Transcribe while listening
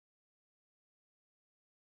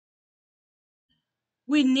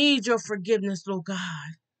We need your forgiveness, Lord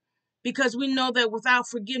God, because we know that without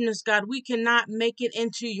forgiveness, God, we cannot make it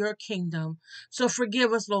into your kingdom. So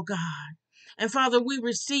forgive us, Lord God. And Father, we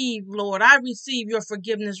receive, Lord, I receive your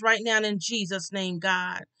forgiveness right now in Jesus' name,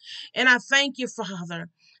 God. And I thank you, Father.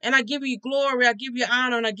 And I give you glory, I give you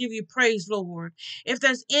honor, and I give you praise, Lord. If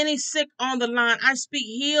there's any sick on the line, I speak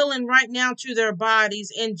healing right now to their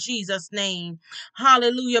bodies in Jesus' name.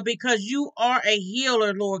 Hallelujah, because you are a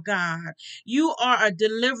healer, Lord God. You are a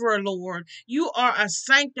deliverer, Lord. You are a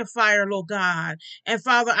sanctifier, Lord God. And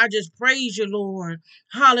Father, I just praise you, Lord.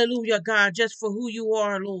 Hallelujah, God, just for who you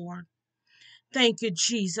are, Lord. Thank you,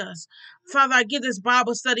 Jesus. Father, I give this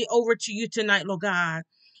Bible study over to you tonight, Lord God.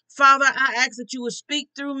 Father, I ask that you would speak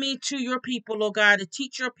through me to your people, Lord God, to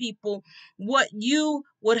teach your people what you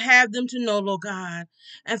would have them to know, Lord God.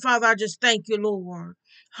 And Father, I just thank you, Lord.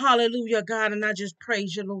 Hallelujah, God, and I just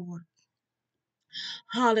praise you, Lord.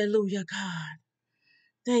 Hallelujah, God.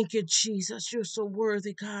 Thank you, Jesus. You're so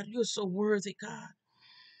worthy, God. You're so worthy, God.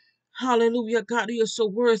 Hallelujah, God, you're so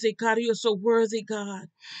worthy, God, you're so worthy, God.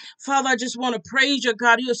 Father, I just want to praise you,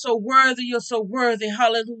 God. You're so worthy, you're so worthy.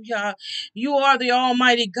 Hallelujah. You are the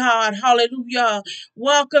Almighty God. Hallelujah.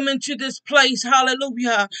 Welcome into this place.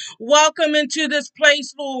 Hallelujah. Welcome into this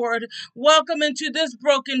place, Lord. Welcome into this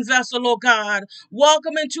broken vessel, oh God.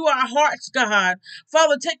 Welcome into our hearts, God.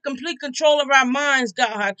 Father, take complete control of our minds,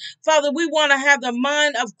 God. Father, we want to have the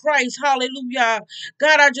mind of Christ. Hallelujah.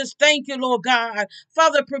 God, I just thank you, Lord God.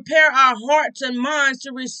 Father, prepare our hearts and minds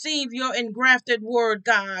to receive your engrafted word,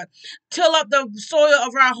 God. Till up the soil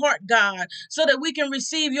of our heart, God, so that we can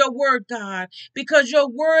receive your word, God, because your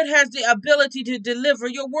word has the ability to deliver.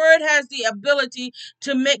 Your word has the ability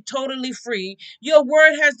to make totally free. Your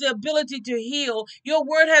word has the ability to heal. Your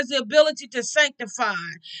word has the ability to sanctify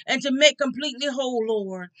and to make completely whole,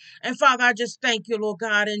 Lord. And Father, I just thank you, Lord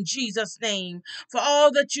God, in Jesus' name, for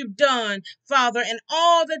all that you've done, Father, and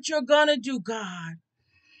all that you're going to do, God,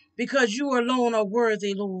 because you alone are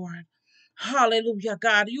worthy, Lord. Hallelujah,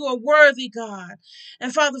 God. You are worthy, God.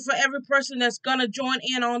 And Father, for every person that's going to join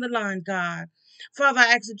in on the line, God, Father,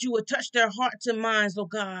 I ask that you would touch their hearts and minds, oh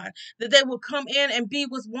God, that they will come in and be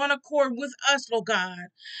with one accord with us, oh God,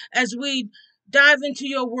 as we dive into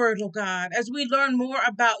your word, oh God, as we learn more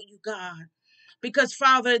about you, God. Because,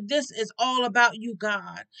 Father, this is all about you,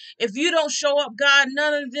 God. If you don't show up, God,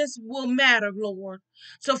 none of this will matter, Lord.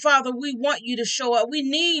 So, Father, we want you to show up. We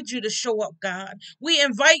need you to show up, God. We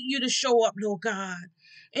invite you to show up, Lord God.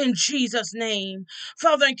 In Jesus' name.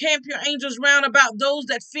 Father, encamp your angels round about those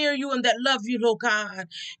that fear you and that love you, Lord God.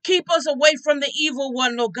 Keep us away from the evil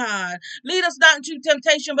one, Lord God. Lead us not into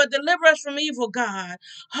temptation, but deliver us from evil, God.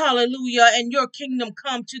 Hallelujah. And your kingdom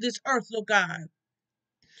come to this earth, Lord God.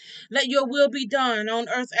 Let your will be done on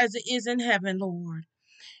earth as it is in heaven, Lord.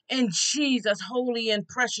 In Jesus' holy and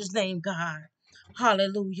precious name, God.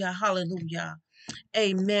 Hallelujah. Hallelujah.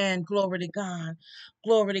 Amen. Glory to God.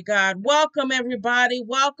 Glory to God. Welcome, everybody.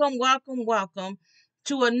 Welcome, welcome, welcome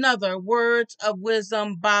to another Words of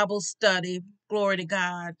Wisdom Bible study. Glory to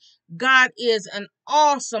God. God is an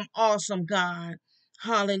awesome, awesome God.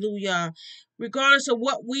 Hallelujah. Regardless of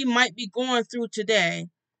what we might be going through today,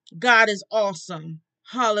 God is awesome.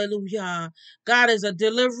 Hallelujah. God is a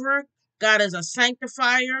deliverer. God is a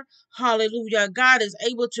sanctifier. Hallelujah. God is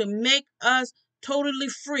able to make us totally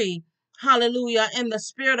free. Hallelujah. In the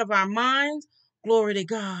spirit of our minds. Glory to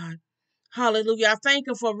God. Hallelujah. I thank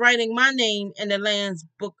you for writing my name in the Lamb's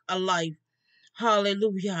book of life.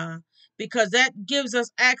 Hallelujah. Because that gives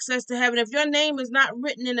us access to heaven. If your name is not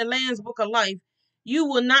written in the Lamb's book of life, you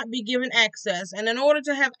will not be given access. And in order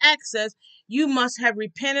to have access, you must have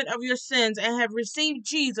repented of your sins and have received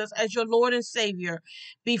Jesus as your Lord and Savior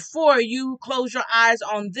before you close your eyes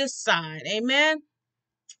on this side. Amen.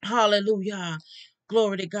 Hallelujah.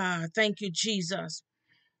 Glory to God. Thank you, Jesus.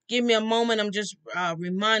 Give me a moment. I'm just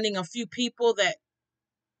reminding a few people that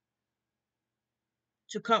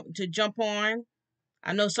to jump on.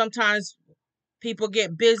 I know sometimes people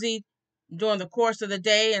get busy during the course of the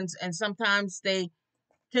day and sometimes they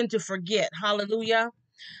tend to forget. Hallelujah.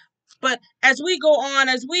 But as we go on,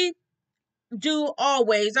 as we do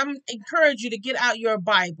always, I'm encourage you to get out your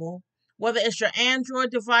Bible, whether it's your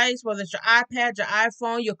Android device, whether it's your iPad, your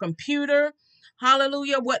iPhone, your computer.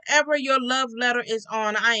 Hallelujah. Whatever your love letter is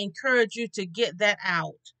on, I encourage you to get that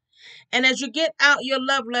out. And as you get out your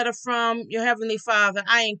love letter from your Heavenly Father,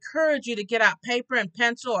 I encourage you to get out paper and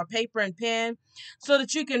pencil or paper and pen so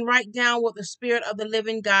that you can write down what the Spirit of the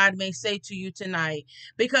living God may say to you tonight.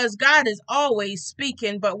 Because God is always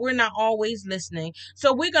speaking, but we're not always listening.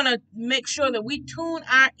 So we're going to make sure that we tune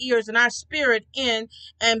our ears and our spirit in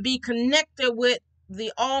and be connected with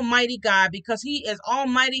the Almighty God, because He is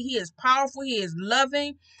almighty, He is powerful, He is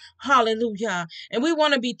loving. Hallelujah. And we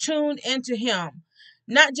want to be tuned into Him,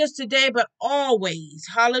 not just today, but always.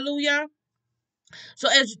 Hallelujah. So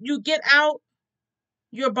as you get out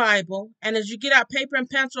your Bible, and as you get out paper and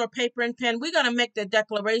pencil or paper and pen, we're going to make the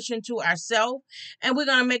declaration to ourselves, and we're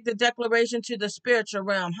going to make the declaration to the spiritual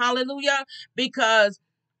realm. Hallelujah. Because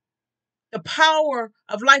the power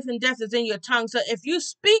of life and death is in your tongue. So if you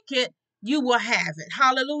speak it, you will have it.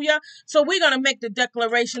 Hallelujah. So we're going to make the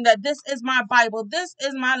declaration that this is my Bible. This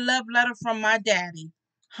is my love letter from my daddy.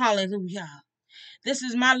 Hallelujah. This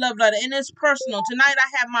is my love letter, and it's personal. Tonight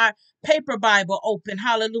I have my paper Bible open.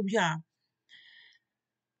 Hallelujah.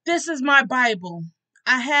 This is my Bible.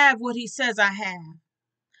 I have what He says I have.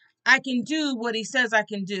 I can do what He says I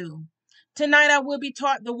can do. Tonight I will be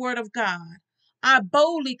taught the word of God. I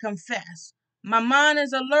boldly confess. My mind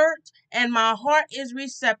is alert and my heart is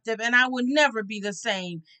receptive, and I will never be the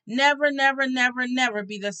same. Never, never, never, never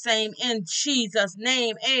be the same. In Jesus'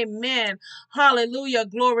 name, amen. Hallelujah.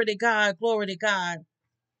 Glory to God. Glory to God.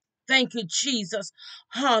 Thank you, Jesus.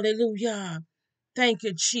 Hallelujah. Thank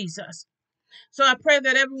you, Jesus. So I pray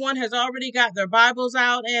that everyone has already got their Bibles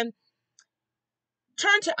out and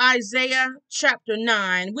turn to Isaiah chapter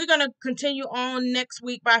 9. We're going to continue on next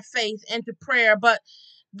week by faith into prayer, but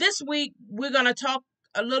this week we're going to talk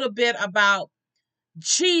a little bit about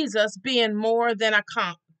Jesus being more than a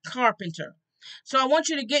carpenter. So I want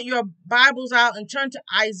you to get your Bibles out and turn to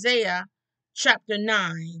Isaiah chapter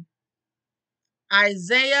 9.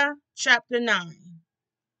 Isaiah chapter 9.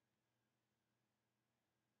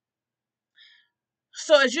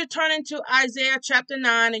 So as you're turning to Isaiah chapter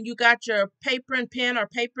 9 and you got your paper and pen or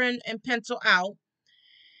paper and pencil out,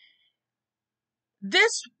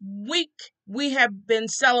 this week we have been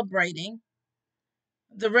celebrating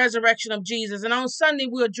the resurrection of Jesus. And on Sunday,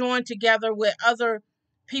 we'll join together with other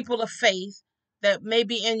people of faith that may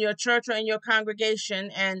be in your church or in your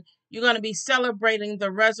congregation, and you're going to be celebrating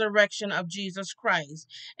the resurrection of Jesus Christ.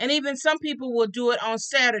 And even some people will do it on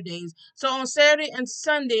Saturdays. So on Saturday and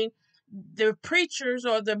Sunday, the preachers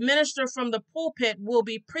or the minister from the pulpit will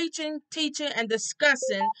be preaching, teaching, and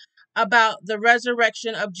discussing about the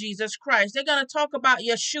resurrection of Jesus Christ. They're going to talk about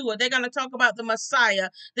Yeshua. They're going to talk about the Messiah.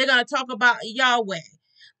 They're going to talk about Yahweh.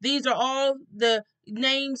 These are all the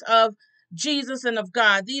names of Jesus and of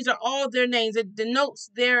God. These are all their names. It denotes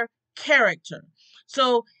their character.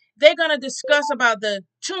 So they're going to discuss about the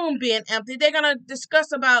tomb being empty. They're going to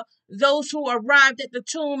discuss about those who arrived at the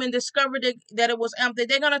tomb and discovered that it was empty.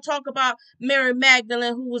 They're going to talk about Mary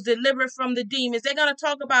Magdalene, who was delivered from the demons. They're going to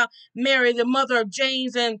talk about Mary, the mother of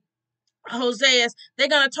James and Hosea. They're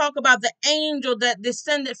going to talk about the angel that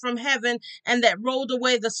descended from heaven and that rolled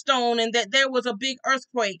away the stone, and that there was a big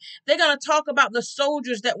earthquake. They're going to talk about the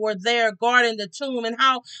soldiers that were there guarding the tomb and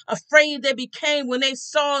how afraid they became when they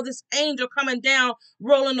saw this angel coming down,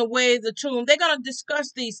 rolling away the tomb. They're going to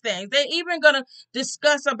discuss these things. They're even going to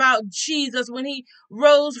discuss about Jesus when He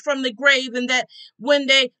rose from the grave, and that when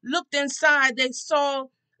they looked inside, they saw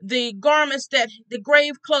the garments, that the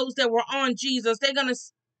grave clothes that were on Jesus. They're going to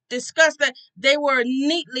discuss that they were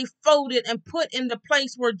neatly folded and put in the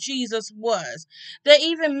place where Jesus was. They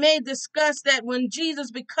even may discuss that when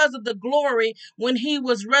Jesus, because of the glory, when He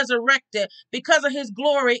was resurrected, because of His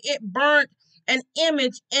glory, it burnt an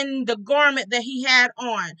image in the garment that He had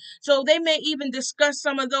on. So they may even discuss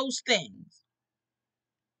some of those things.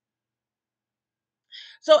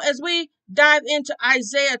 So as we dive into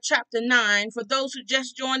Isaiah chapter 9, for those who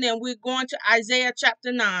just joined in, we're going to Isaiah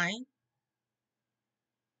chapter 9.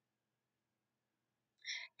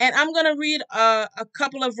 And I'm going to read a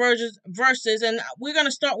couple of verses, and we're going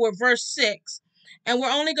to start with verse 6. And we're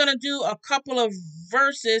only going to do a couple of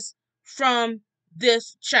verses from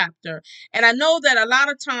this chapter. And I know that a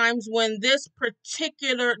lot of times when these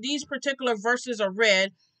particular verses are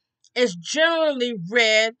read, it's generally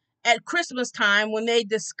read at Christmas time when they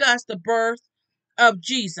discuss the birth of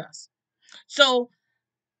Jesus. So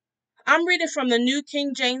I'm reading from the New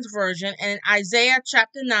King James Version and Isaiah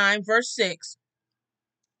chapter 9, verse 6.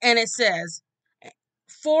 And it says,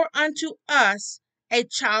 "For unto us a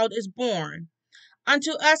child is born,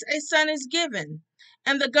 unto us a son is given,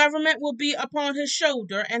 and the government will be upon His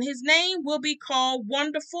shoulder, and His name will be called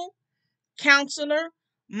Wonderful, Counselor,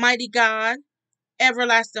 Mighty God,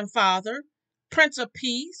 Everlasting Father, Prince of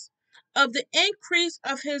Peace. Of the increase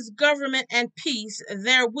of His government and peace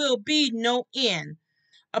there will be no end,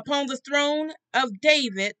 upon the throne of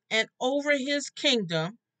David and over His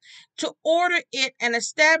kingdom, to order it and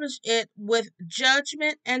establish it with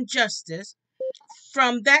judgment and justice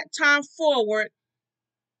from that time forward,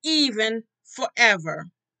 even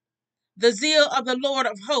forever." The zeal of the Lord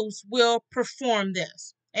of hosts will perform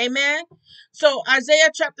this. Amen. So Isaiah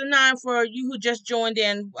chapter 9, for you who just joined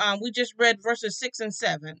in, we just read verses 6 and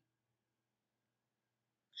 7.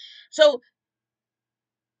 So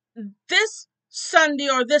this Sunday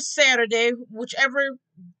or this Saturday, whichever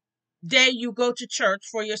day you go to church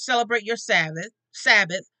for your celebrate your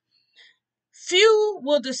Sabbath, few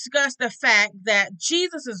will discuss the fact that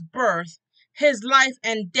Jesus' birth, his life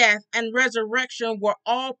and death and resurrection were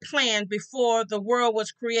all planned before the world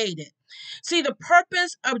was created. See, the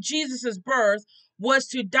purpose of Jesus' birth was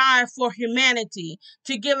to die for humanity,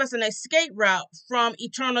 to give us an escape route from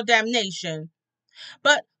eternal damnation.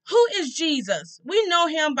 But who is Jesus? We know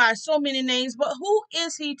him by so many names, but who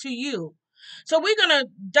is he to you? So we're going to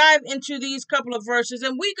dive into these couple of verses,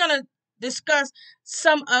 and we're going to discuss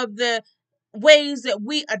some of the ways that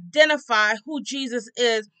we identify who Jesus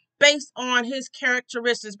is based on his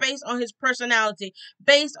characteristics, based on his personality,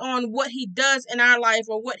 based on what he does in our life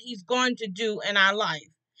or what he's going to do in our life.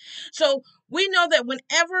 So we know that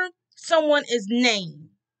whenever someone is named,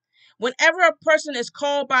 whenever a person is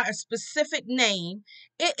called by a specific name,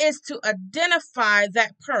 it is to identify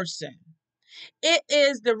that person. It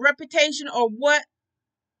is the reputation or what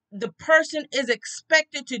the person is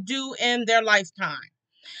expected to do in their lifetime.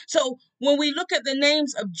 So when we look at the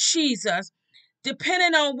names of Jesus,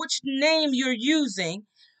 depending on which name you're using,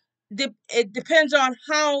 it depends on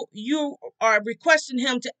how you are requesting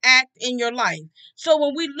him to act in your life. So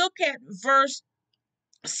when we look at verse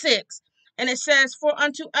 6, and it says, "For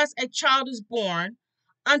unto us a child is born,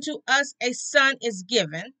 unto us a son is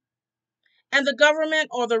given, and the government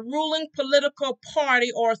or the ruling political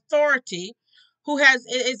party or authority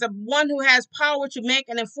is a one who has power to make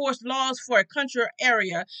and enforce laws for a country or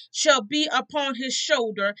area shall be upon his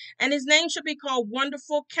shoulder, and his name shall be called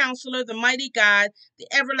Wonderful Counselor, the Mighty God, the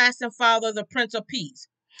Everlasting Father, the Prince of Peace."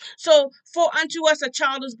 So, for unto us a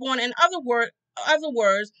child is born. In other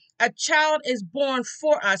words, a child is born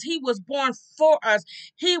for us. He was born for us.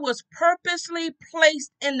 He was purposely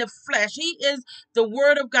placed in the flesh. He is the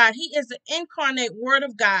Word of God. He is the incarnate Word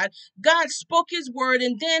of God. God spoke his word,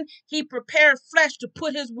 and then he prepared flesh to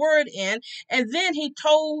put his word in. And then he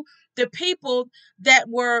told the people that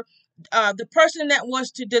were the person that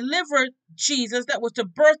was to deliver Jesus, that was to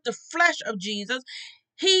birth the flesh of Jesus,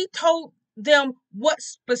 he told them what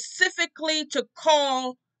specifically to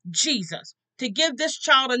call Jesus, to give this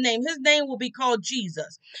child a name. His name will be called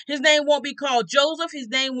Jesus. His name won't be called Joseph. His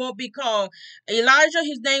name won't be called Elijah.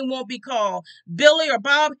 His name won't be called Billy or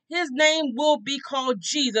Bob. His name will be called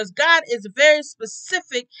Jesus. God is very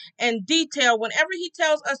specific and detailed. Whenever he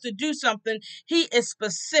tells us to do something, he is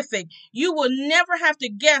specific. You will never have to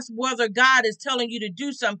guess whether God is telling you to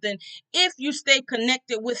do something if you stay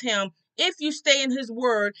connected with him, if you stay in his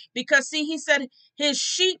word, because see, he said his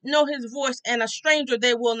sheep know his voice, and a stranger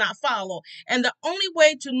they will not follow. And the only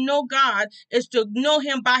way to know God is to know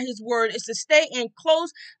him by his word, is to stay in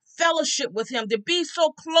close fellowship with him, to be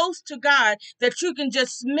so close to God that you can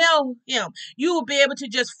just smell him. You will be able to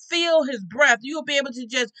just feel his breath. You will be able to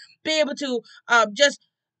just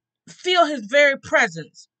feel his very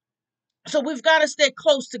presence. So we've got to stay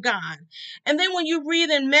close to God. And then when you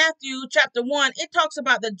read in Matthew chapter 1, it talks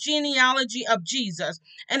about the genealogy of Jesus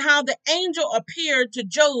and how the angel appeared to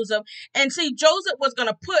Joseph. And see, Joseph was going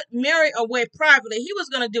to put Mary away privately. He was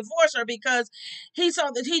going to divorce her because he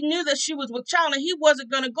knew that she was with child, and he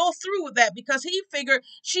wasn't going to go through with that because he figured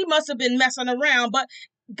she must have been messing around. But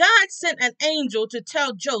God sent an angel to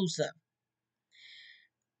tell Joseph,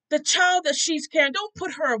 the child that she's carrying, don't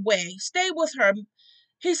put her away. Stay with her.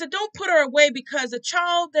 He said, don't put her away because the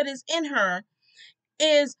child that is in her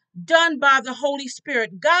is done by the Holy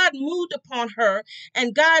Spirit. God moved upon her,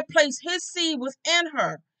 and God placed his seed within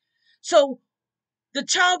her. So the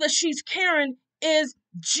child that she's carrying is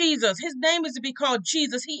Jesus. His name is to be called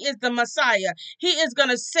Jesus. He is the Messiah. He is going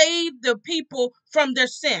to save the people from their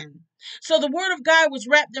sin. So the word of God was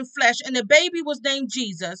wrapped in flesh, and the baby was named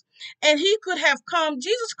Jesus. And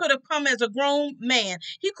Jesus could have come as a grown man.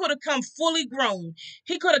 He could have come fully grown.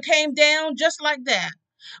 He could have came down just like that.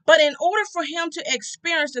 But in order for him to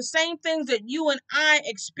experience the same things that you and I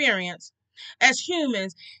experience as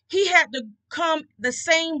humans, he had to come the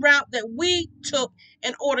same route that we took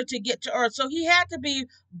in order to get to earth. So he had to be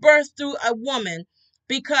birthed through a woman,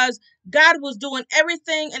 because God was doing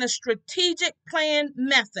everything in a strategic planned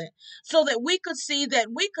method so that we could see that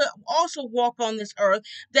we could also walk on this earth,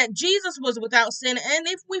 that Jesus was without sin. And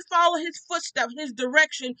if we follow his footsteps, his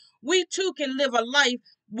direction, we too can live a life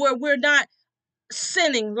where we're not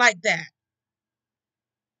sinning like that.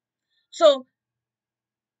 So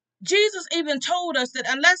Jesus even told us that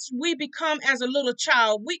unless we become as a little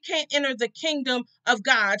child, we can't enter the kingdom of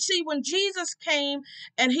God. See, when Jesus came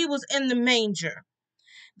and he was in the manger,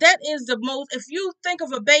 that is the most, if you think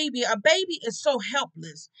of a baby is so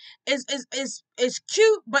helpless. It's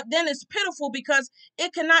cute, but then it's pitiful because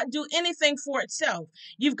it cannot do anything for itself.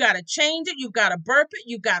 You've got to change it, you've got to burp it,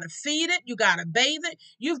 you've got to feed it, you got to bathe it,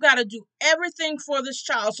 you've got to do everything for this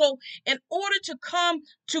child. So in order to come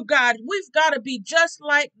to God, we've got to be just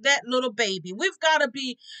like that little baby. We've got to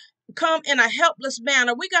be come in a helpless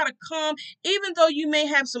manner. We got to come, even though you may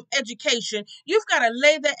have some education, you've got to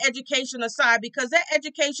lay that education aside, because that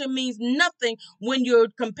education means nothing when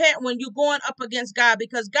when you're going up against God,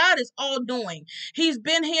 because God is all knowing. He's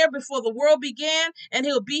been here before the world began, and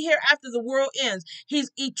he'll be here after the world ends. He's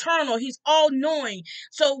eternal. He's all knowing.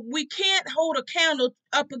 So we can't hold a candle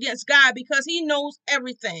up against God, because he knows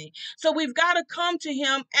everything. So we've got to come to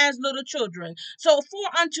him as little children. So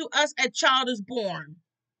for unto us a child is born.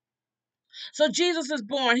 So Jesus is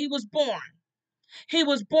born. He was born. He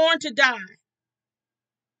was born to die.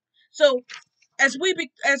 So as we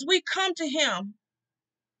come to him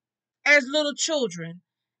as little children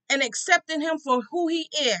and accepting him for who he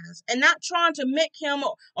is, and not trying to make him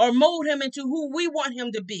or mold him into who we want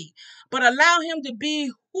him to be, but allow him to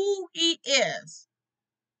be who he is.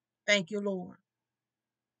 Thank you, Lord.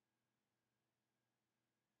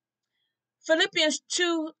 Philippians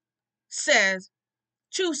 2:7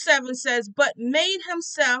 says, but made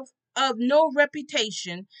himself of no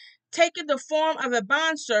reputation, taking the form of a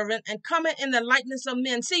bondservant and coming in the likeness of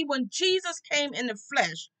men. See, when Jesus came in the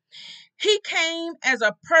flesh, he came as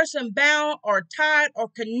a person bound or tied or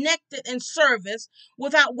connected in service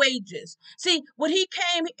without wages. See, when he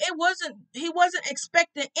came, he wasn't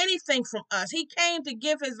expecting anything from us. He came to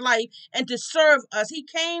give his life and to serve us. He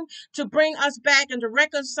came to bring us back and to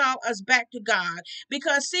reconcile us back to God.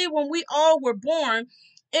 Because see, when we all were born,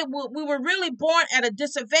 we were really born at a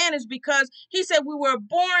disadvantage, because he said we were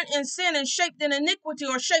born in sin and shaped in iniquity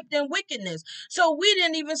or shaped in wickedness. So we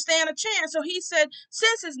didn't even stand a chance. So he said,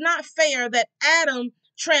 since it's not fair that Adam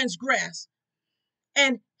transgressed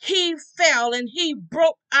and he fell and he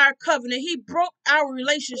broke our covenant, he broke our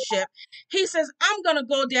relationship, he says, I'm going to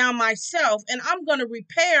go down myself and I'm going to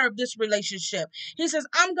repair this relationship. He says,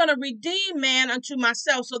 I'm going to redeem man unto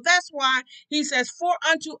myself. So that's why he says, for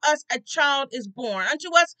unto us a child is born.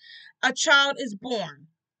 Unto us a child is born.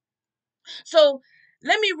 So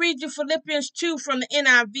let me read you Philippians 2 from the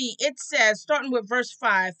NIV. It says, starting with verse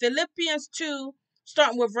 5, Philippians 2,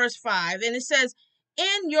 starting with verse 5, and it says,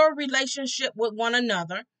 in your relationship with one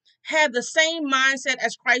another, had the same mindset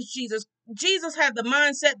as Christ Jesus. Jesus had the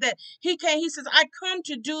mindset that he says, I come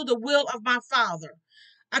to do the will of my Father.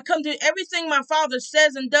 I come to everything my Father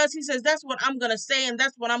says and does. He says, that's what I'm going to say and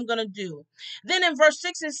that's what I'm going to do. Then in verse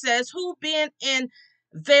 6, it says, who being in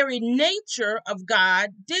very nature of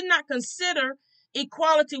God did not consider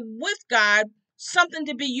equality with God something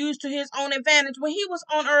to be used to his own advantage. When he was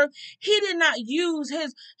on earth, he did not use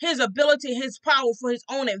his ability, his power for his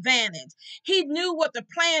own advantage. He knew what the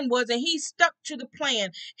plan was and he stuck to the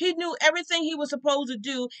plan. He knew everything he was supposed to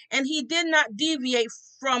do and he did not deviate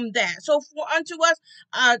from that. So for unto us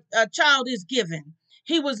a child is given.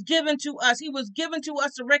 He was given to us. He was given to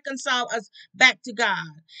us to reconcile us back to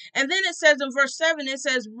God. And then it says in verse 7, it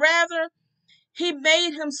says, rather, he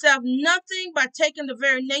made himself nothing by taking the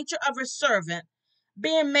very nature of a servant,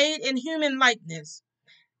 being made in human likeness,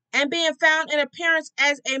 and being found in appearance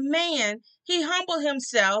as a man, he humbled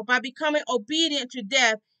himself by becoming obedient to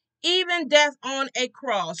death, even death on a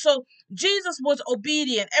cross. So Jesus was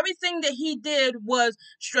obedient. Everything that he did was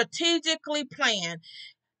strategically planned.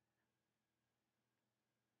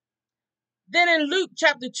 Then in Luke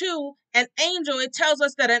chapter 2, it tells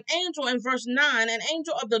us that an angel in verse 9, an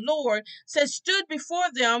angel of the Lord says, stood before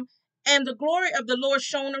them, and the glory of the Lord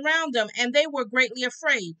shone around them, and they were greatly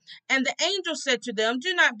afraid. And the angel said to them,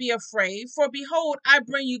 do not be afraid, for behold, I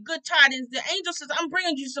bring you good tidings. The angel says, I'm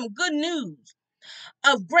bringing you some good news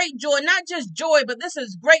of great joy, not just joy, but this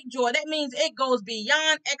is great joy. That means it goes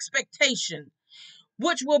beyond expectation,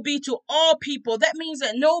 which will be to all people. That means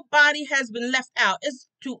that nobody has been left out. It's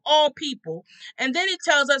to all people. And then he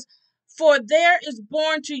tells us, for there is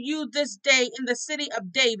born to you this day in the city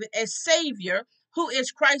of David a Savior, who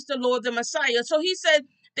is Christ the Lord, the Messiah. So he said,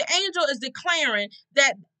 the angel is declaring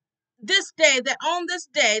that this day, that on this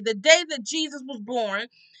day, the day that Jesus was born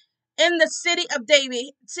in the city of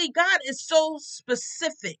David. See, God is so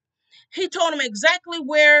specific. He told him exactly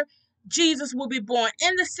where Jesus will be born,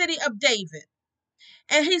 in the city of David.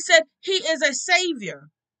 And he said he is a savior.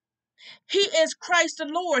 He is Christ the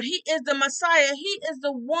Lord. He is the Messiah. He is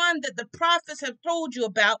the one that the prophets have told you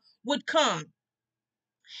about would come.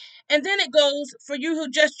 And then it goes, for you who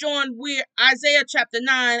just joined, we're Isaiah chapter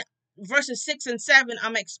 9, verses 6 and 7,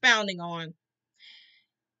 I'm expounding on.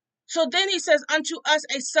 So then he says, unto us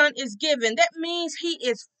a son is given. That means he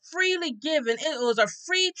is freely given. It was a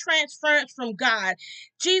free transference from God.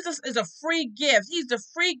 Jesus is a free gift. He's the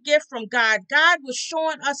free gift from God. God was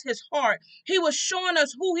showing us his heart. He was showing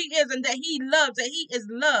us who he is and that he loves, that he is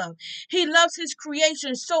love. He loves his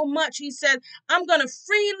creation so much. He said, I'm going to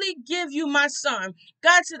freely give you my son.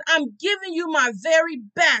 God said, I'm giving you my very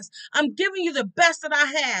best. I'm giving you the best that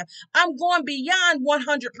I have. I'm going beyond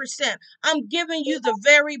 100%. I'm giving you the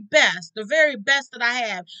very best that I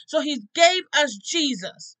have. So he gave us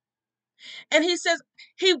Jesus. And he says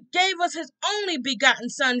he gave us his only begotten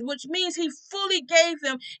son, which means he fully gave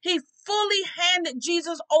him. He fully handed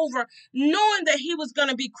Jesus over, knowing that he was going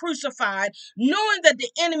to be crucified, knowing that the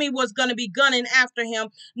enemy was going to be gunning after him,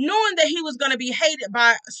 knowing that he was going to be hated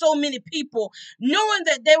by so many people, knowing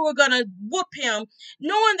that they were going to whoop him,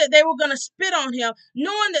 knowing that they were going to spit on him,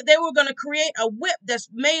 knowing that they were going to create a whip that's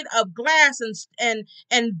made of glass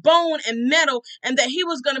and bone and metal, and that he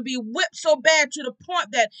was going to be whipped so bad to the point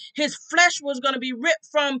that his flesh was going to be ripped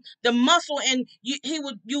from the muscle, and you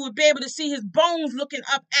would be able to see his bones looking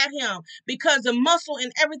up at him because the muscle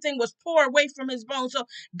and everything was tore away from his bones. So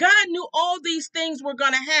God knew all these things were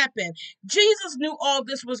going to happen. Jesus knew all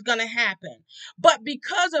this was going to happen. But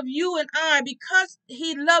because of you and I, because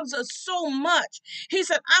he loves us so much, he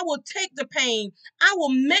said, I will take the pain. I will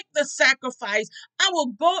make the sacrifice. I will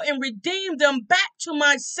go and redeem them back to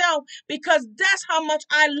myself because that's how much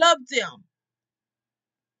I love them.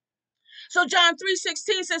 So John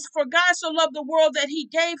 3:16 says, for God so loved the world that he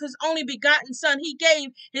gave his only begotten son. He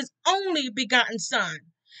gave his only begotten son,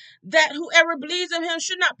 that whoever believes in him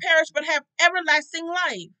should not perish but have everlasting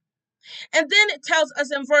life. And then it tells us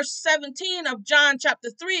in verse 17 of John chapter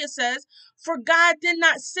 3, it says, for God did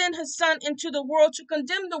not send his son into the world to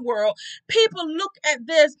condemn the world. People look at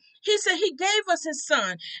this. He said he gave us his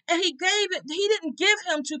son, and he didn't give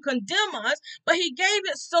him to condemn us, but he gave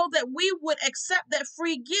it so that we would accept that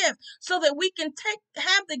free gift, so that we can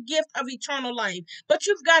have the gift of eternal life. But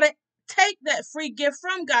you've got to take that free gift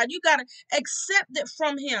from God. You got to accept it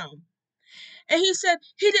from him. And he said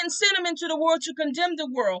he didn't send him into the world to condemn the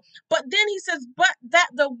world. But then he says, but that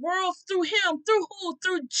the world through him, through who?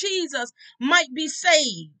 Through Jesus, might be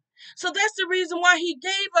saved. So that's the reason why he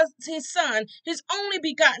gave us his son, his only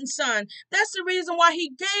begotten son. That's the reason why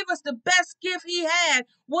he gave us the best gift he had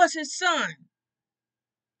was his son.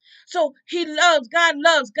 So God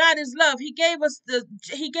is love. He gave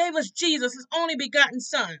us Jesus, his only begotten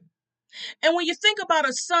son. And when you think about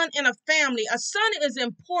a son in a family, a son is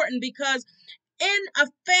important because in a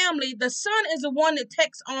family, the son is the one that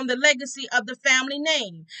takes on the legacy of the family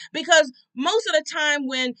name. Because most of the time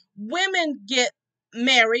when women get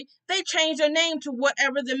married, they change their name to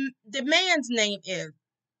whatever the man's name is.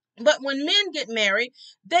 But when men get married,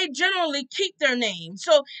 they generally keep their name.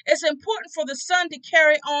 So it's important for the son to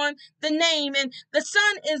carry on the name. And the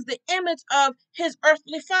son is the image of his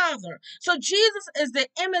earthly father. So Jesus is the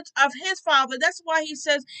image of his father. That's why he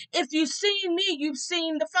says, if you've seen me, you've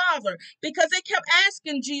seen the Father. Because they kept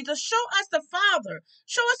asking Jesus, show us the Father.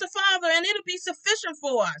 Show us the Father, and it'll be sufficient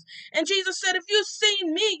for us. And Jesus said, if you've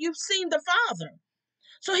seen me, you've seen the Father.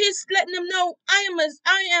 So he's letting them know, I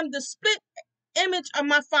am the split image of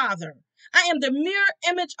my Father. I am the mirror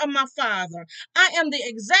image of my Father. I am the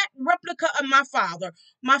exact replica of my Father.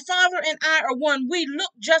 My Father and I are one. We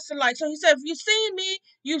look just alike. So he said, if you've seen me,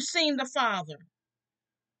 you've seen the Father.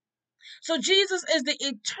 So Jesus is the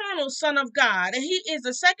eternal Son of God, and he is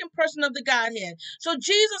the second person of the Godhead. So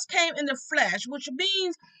Jesus came in the flesh, which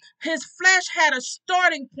means his flesh had a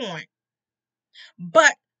starting point.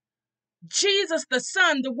 But Jesus, the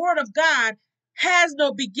Son, the Word of God, has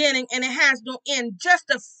no beginning and it has no end. Just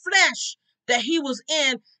the flesh that he was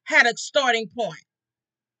in had a starting point.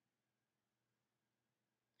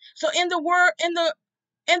 So in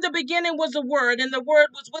the beginning was the Word, and the Word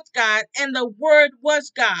was with God, and the Word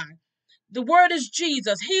was God. The Word is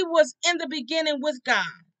Jesus. He was in the beginning with God.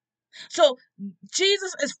 So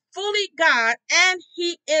Jesus is fully God and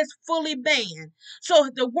he is fully man. So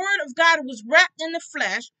the Word of God was wrapped in the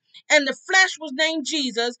flesh, and the flesh was named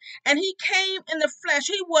Jesus, and he came in the flesh.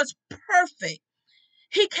 He was perfect.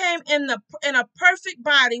 He came in a perfect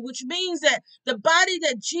body, which means that the body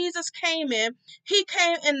that Jesus came in, he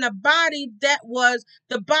came in the body that was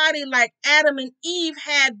the body like Adam and Eve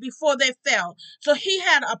had before they fell. So he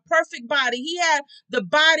had a perfect body. He had the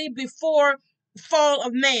body before fall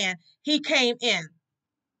of man. He came in.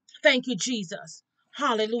 Thank you, Jesus.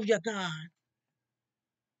 Hallelujah, God.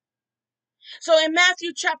 So in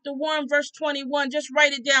Matthew chapter 1, verse 21, just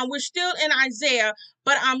write it down. We're still in Isaiah,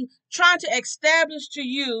 but I'm trying to establish to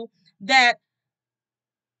you that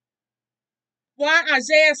why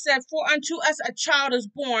Isaiah said, for unto us a child is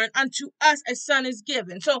born, unto us a son is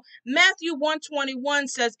given. So Matthew 1:21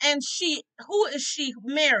 says, and she, who is she?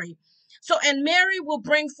 Mary. So, and Mary will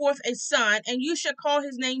bring forth a son, and you shall call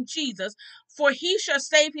his name Jesus, for he shall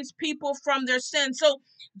save his people from their sins. So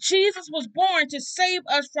Jesus was born to save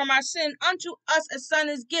us from our sin. Unto us a son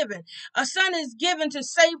is given. A son is given to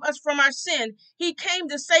save us from our sin. He came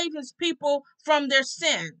to save his people from their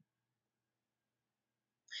sin.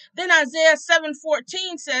 Then Isaiah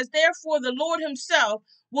 7:14 says, therefore the Lord himself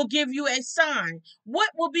will give you a sign.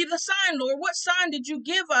 What will be the sign, Lord? What sign did you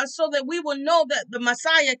give us so that we will know that the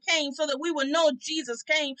Messiah came, so that we will know Jesus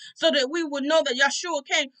came, so that we will know that Yeshua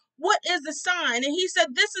came? What is the sign? And he said,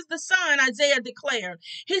 this is the sign, Isaiah declared.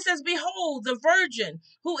 He says, behold, the virgin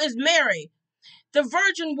who is Mary, the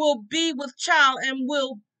virgin will be with child and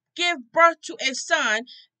will give birth to a son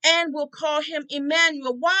and will call him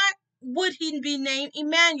Emmanuel. Why would he be named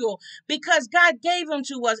Emmanuel? Because God gave him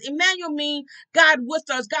to us. Emmanuel means God with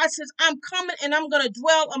us. God says, I'm coming and I'm going to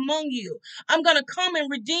dwell among you. I'm going to come and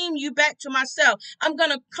redeem you back to myself. I'm going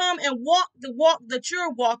to come and walk the walk that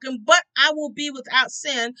you're walking, but I will be without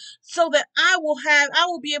sin so that I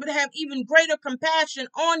will be able to have even greater compassion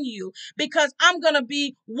on you because I'm going to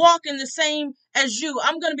be walking the same as you.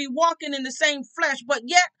 I'm going to be walking in the same flesh, but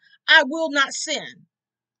yet I will not sin.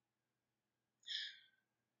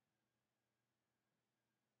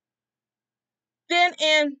 Then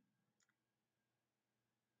in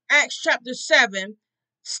Acts chapter 7,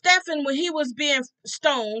 Stephen, when he was being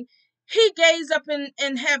stoned, he gazed up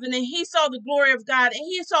in heaven and he saw the glory of God and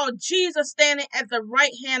he saw Jesus standing at the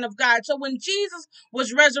right hand of God. So when Jesus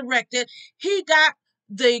was resurrected, he got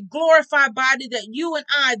the glorified body that you and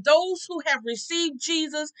I, those who have received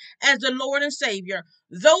Jesus as the Lord and Savior,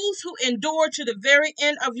 those who endure to the very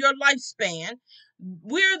end of your lifespan,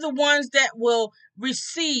 we're the ones that will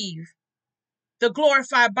receive the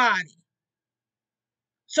glorified body.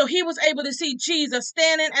 So he was able to see Jesus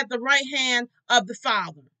standing at the right hand of the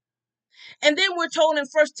Father. And then we're told in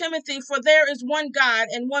 1 Timothy, for there is one God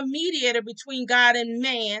and one mediator between God and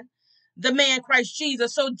man, the man Christ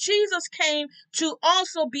Jesus. So Jesus came to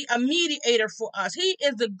also be a mediator for us. He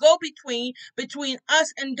is the go-between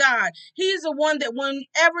us and God. He is the one that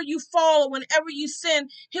whenever you fall or whenever you sin,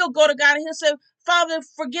 he'll go to God and he'll say, Father,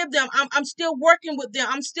 forgive them. I'm still working with them.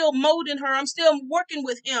 I'm still molding her. I'm still working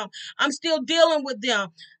with him. I'm still dealing with them.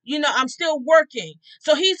 I'm still working.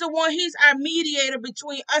 So he's the one, he's our mediator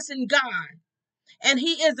between us and God. And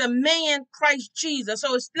he is a man, Christ Jesus.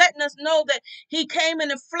 So it's letting us know that he came in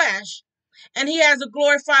the flesh and he has a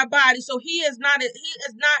glorified body. So he is not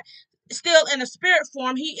still in a spirit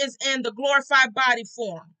form. He is in the glorified body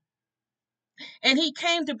form. And he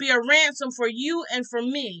came to be a ransom for you and for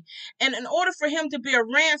me. And in order for him to be a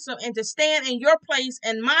ransom and to stand in your place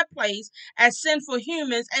and my place as sinful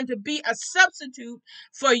humans and to be a substitute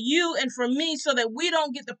for you and for me so that we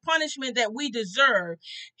don't get the punishment that we deserve,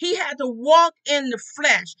 he had to walk in the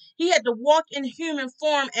flesh. He had to walk in human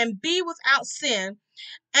form and be without sin.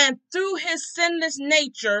 And through his sinless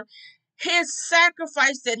nature, his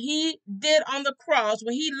sacrifice that he did on the cross,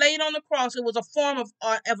 when he laid on the cross, it was a form of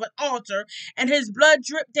an altar, and his blood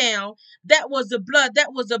dripped down. That was the blood.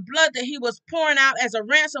 That was the blood that he was pouring out as a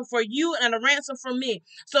ransom for you and a ransom for me.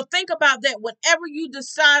 So think about that whenever you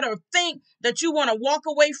decide or think that you want to walk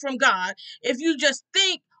away from God. If you just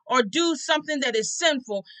think or do something that is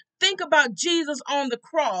sinful, think about Jesus on the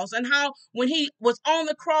cross and how when he was on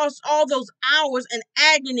the cross, all those hours in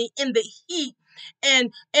agony in the heat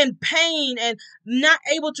and pain and not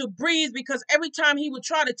able to breathe because every time he would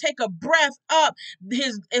try to take a breath up,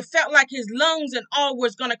 it felt like his lungs and all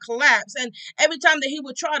was going to collapse. And every time that he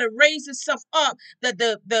would try to raise himself up, that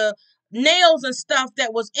the nails and stuff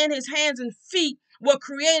that was in his hands and feet were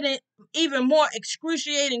creating even more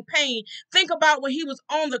excruciating pain. Think about when he was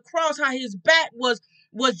on the cross, how his back was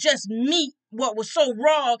just meat, what was so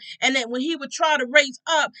raw, and that when he would try to raise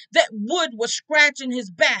up, that wood was scratching his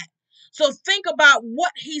back. So think about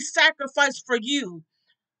what he sacrificed for you.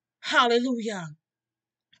 Hallelujah.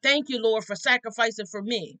 Thank you, Lord, for sacrificing for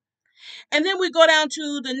me. And then we go down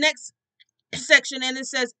to the next section, and it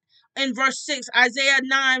says in verse 6, Isaiah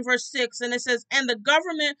 9, verse 6, and it says, and the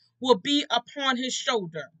government will be upon his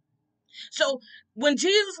shoulder. So when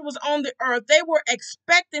Jesus was on the earth, they were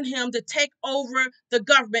expecting him to take over the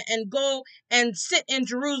government and go and sit in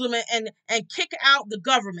Jerusalem and kick out the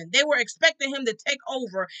government. They were expecting him to take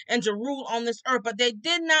over and to rule on this earth, but they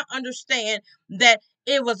did not understand that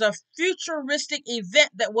it was a futuristic event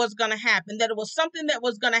that was going to happen, that it was something that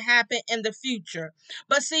was going to happen in the future.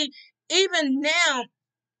 But see, even now,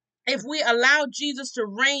 if we allow Jesus to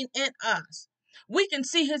reign in us, we can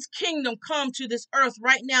see his kingdom come to this earth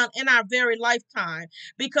right now in our very lifetime,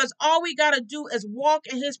 because all we got to do is walk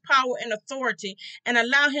in his power and authority and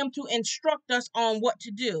allow him to instruct us on what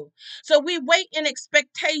to do. So we wait in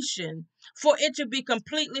expectation for it to be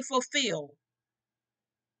completely fulfilled.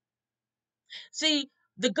 See,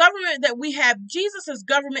 the government that we have, Jesus's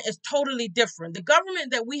government is totally different. The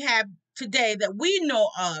government that we have today that we know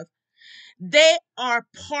of, they are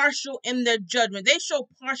partial in their judgment. They show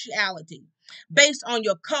partiality based on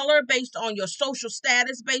your color, based on your social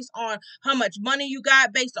status, based on how much money you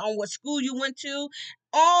got, based on what school you went to.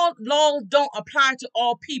 All laws don't apply to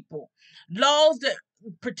all people. Laws that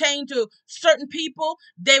pertain to certain people,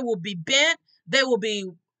 they will be bent, they will be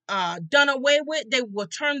done away with, they will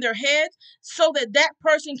turn their heads so that that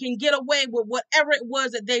person can get away with whatever it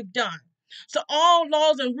was that they've done. So all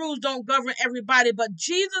laws and rules don't govern everybody, but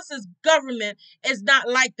Jesus's government is not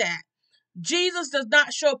like that. Jesus does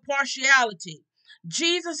not show partiality.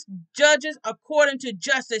 Jesus judges according to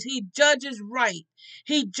justice. He judges right.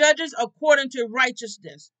 He judges according to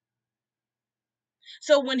righteousness.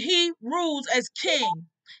 So when he rules as king,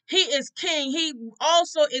 he is king. He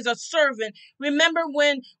also is a servant. Remember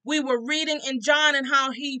when we were reading in John and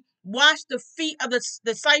how he washed the feet of the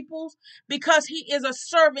disciples? Because he is a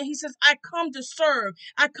servant. He says, I come to serve.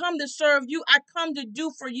 I come to serve you. I come to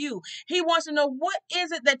do for you. He wants to know, what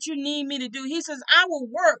is it that you need me to do? He says, I will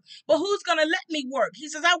work, but who's going to let me work? He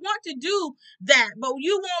says, I want to do that, but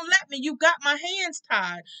you won't let me. You got my hands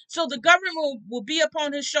tied. So the government will be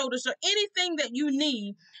upon his shoulders. So anything that you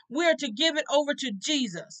need, we're to give it over to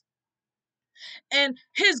Jesus. And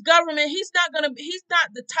his government, he's not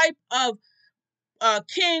the type of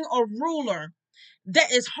king or ruler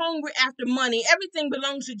that is hungry after money. Everything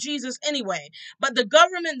belongs to Jesus anyway. But the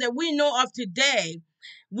government that we know of today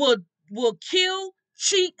will kill,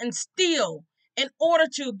 cheat, and steal in order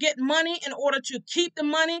to get money, in order to keep the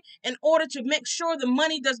money, in order to make sure the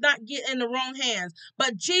money does not get in the wrong hands.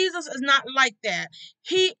 But Jesus is not like that.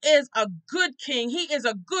 He is a good king. He is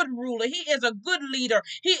a good ruler. He is a good leader.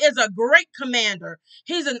 He is a great commander.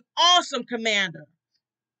 He's an awesome commander.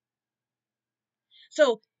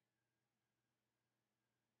 So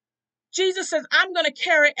Jesus says, I'm going to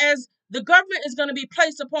carry, as the government is going to be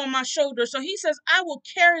placed upon my shoulders. So he says, I will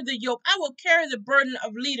carry the yoke. I will carry the burden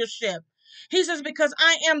of leadership. He says, because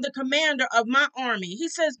I am the commander of my army. He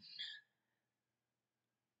says,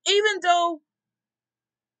 even though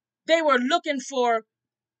they were looking for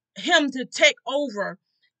him to take over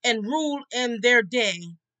and rule in their day,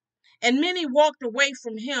 and many walked away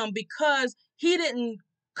from him because he didn't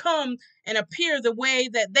come and appear the way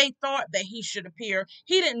that they thought that he should appear.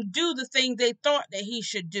 He didn't do the things they thought that he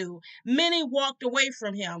should do. Many walked away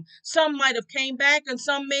from him. Some might have came back, and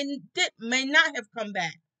some may not have come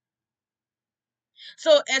back.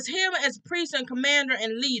 So as priest and commander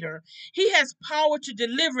and leader, he has power to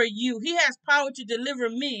deliver you. He has power to deliver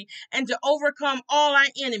me and to overcome all our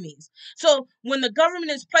enemies. So when the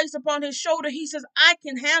government is placed upon his shoulder, he says, I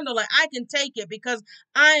can handle it. I can take it because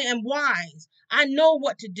I am wise. I know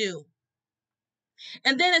what to do.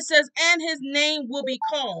 And then it says, and his name will be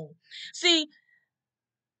called. See,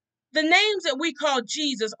 the names that we call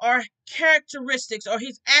Jesus are characteristics or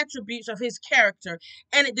his attributes of his character,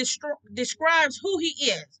 and it describes who he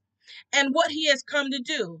is and what he has come to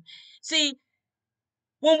do. See,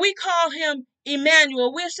 when we call him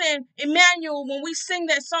Emmanuel, we're saying Emmanuel. When we sing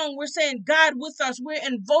that song, we're saying God with us. We're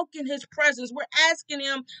invoking his presence. We're asking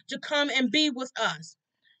him to come and be with us.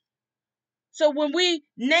 So when we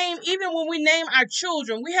name, even when we name our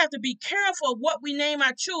children, we have to be careful of what we name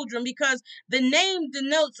our children, because the name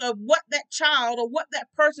denotes of what that child or what that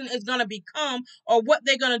person is going to become or what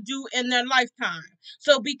they're going to do in their lifetime.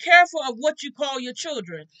 So be careful of what you call your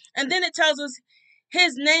children. And then it tells us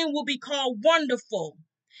his name will be called Wonderful.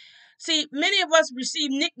 See, many of us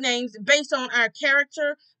receive nicknames based on our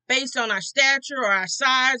character, based on our stature or our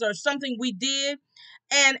size or something we did.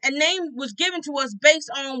 And a name was given to us based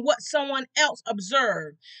on what someone else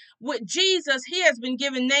observed. With Jesus, he has been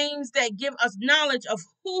given names that give us knowledge of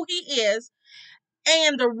who he is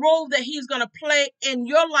and the role that he's going to play in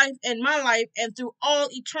your life and my life and through all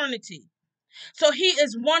eternity. So he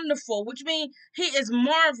is wonderful, which means he is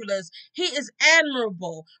marvelous. He is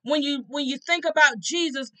admirable. When you think about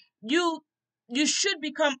Jesus, you you should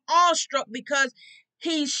become awestruck because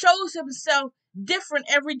he shows himself different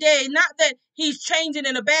every day. Not that he's changing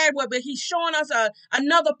in a bad way, but he's showing us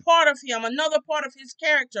another part of him, another part of his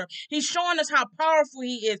character. He's showing us how powerful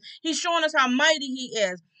he is. He's showing us how mighty he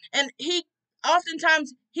is. And he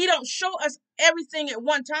oftentimes he don't show us everything at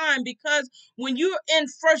one time, because when you're in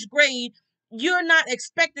first grade, you're not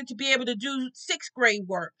expected to be able to do sixth grade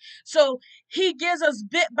work. So he gives us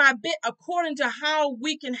bit by bit according to how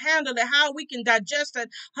we can handle it, how we can digest it,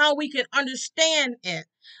 how we can understand it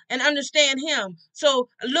and understand him. So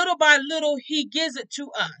little by little, he gives it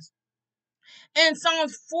to us. In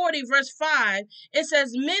Psalms 40, verse 5, it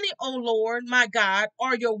says, "Many, O Lord, my God,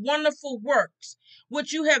 are your wonderful works,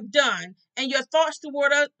 which you have done, and your thoughts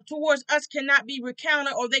towards us cannot be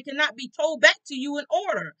recounted, or they cannot be told back to you in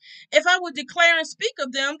order. If I would declare and speak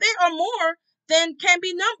of them, they are more than can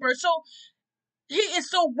be numbered." So he is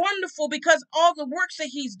so wonderful because all the works that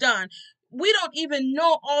he's done. We don't even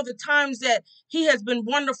know all the times that he has been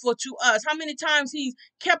wonderful to us. How many times he's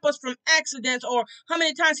kept us from accidents, or how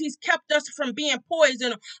many times he's kept us from being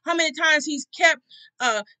poisoned, or how many times he's kept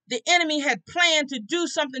the enemy had planned to do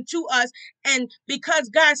something to us. And because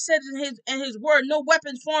God said in his word, no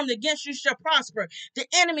weapon formed against you shall prosper. The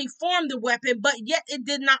enemy formed the weapon, but yet it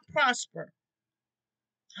did not prosper.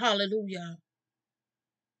 Hallelujah.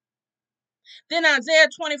 Then Isaiah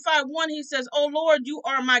 25:1, he says, "O Lord, you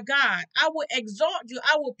are my God. I will exalt you.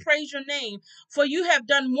 I will praise your name, for you have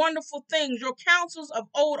done wonderful things. Your counsels of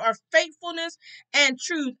old are faithfulness and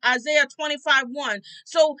truth." Isaiah 25:1.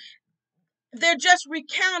 So they're just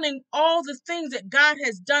recounting all the things that God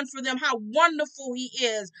has done for them, how wonderful he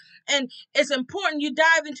is. And it's important you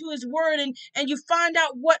dive into his word and you find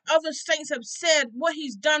out what other saints have said, what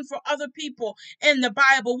he's done for other people in the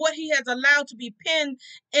Bible, what he has allowed to be penned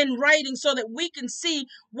in writing, so that we can see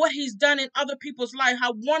what he's done in other people's life,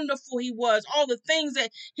 how wonderful he was, all the things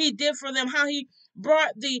that he did for them, how he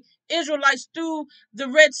brought the Israelites through the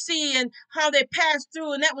Red Sea and how they passed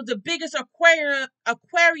through. And that was the biggest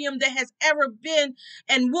aquarium that has ever been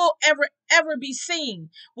and will ever be seen,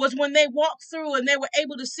 was when they walked through and they were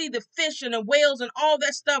able to see the fish and the whales and all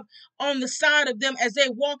that stuff on the side of them as they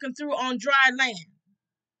walking through on dry land.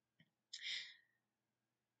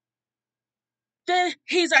 Then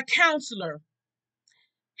he's a counselor.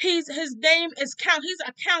 His name is he's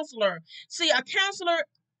a counselor. See, a counselor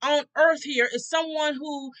on earth here is someone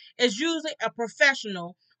who is usually a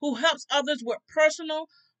professional who helps others with personal,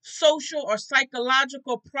 social, or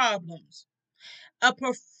psychological problems. A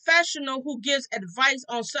professional who gives advice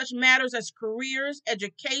on such matters as careers,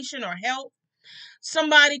 education, or health.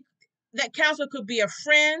 Somebody that counselor could be a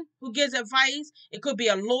friend who gives advice. It could be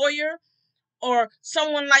a lawyer, or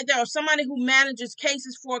someone like that, or somebody who manages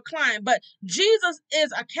cases for a client. But Jesus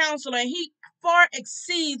is a counselor, and he far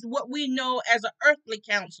exceeds what we know as an earthly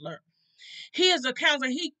counselor. He is a counselor.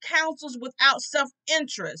 He counsels without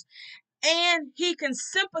self-interest, and he can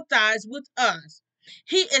sympathize with us.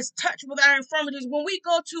 He is touched with our infirmities. When we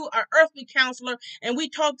go to our earthly counselor and we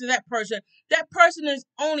talk to that person is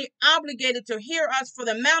only obligated to hear us for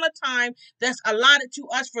the amount of time that's allotted to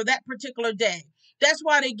us for that particular day. That's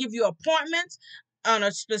why they give you appointments on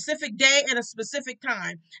a specific day and a specific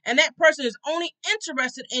time. And that person is only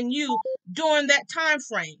interested in you during that time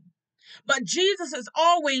frame. But Jesus is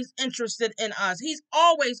always interested in us. He's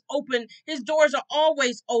always open. His doors are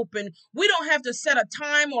always open. We don't have to set a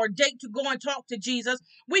time or a date to go and talk to Jesus.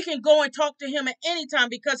 We can go and talk to him at any time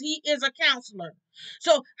because he is a counselor.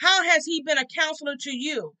 So how has he been a counselor to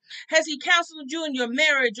you? Has he counseled you in your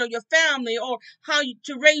marriage or your family, or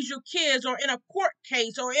to raise your kids, or in a court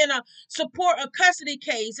case, or in a support a custody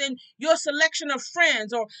case, in your selection of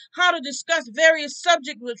friends, or how to discuss various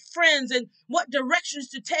subjects with friends, and what directions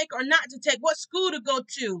to take or not to take, what school to go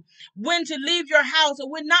to, when to leave your house or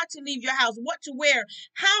when not to leave your house, what to wear?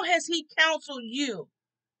 How has he counseled you?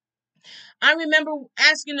 I remember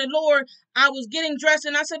asking the Lord, I was getting dressed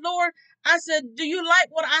and I said, "Lord," I said, "do you like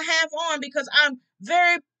what I have on? Because I'm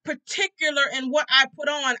very particular in what I put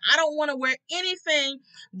on. I don't want to wear anything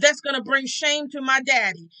that's going to bring shame to my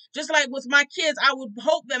daddy." Just like with my kids, I would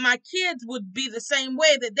hope that my kids would be the same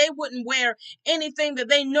way, that they wouldn't wear anything that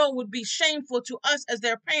they know would be shameful to us as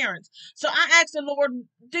their parents. So I asked the Lord,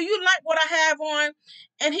 "Do you like what I have on?"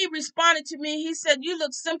 And he responded to me. He said, "You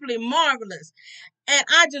look simply marvelous." And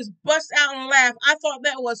I just bust out and laugh. I thought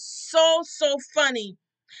that was so funny.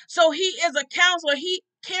 So he is a counselor. He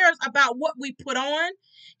cares about what we put on.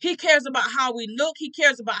 He cares about how we look. He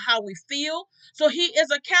cares about how we feel. So he is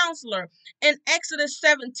a counselor. In Exodus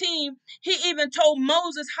 17, he even told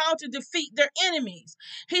Moses how to defeat their enemies.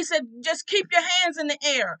 He said, just keep your hands in the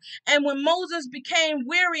air. And when Moses became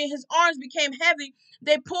weary and his arms became heavy,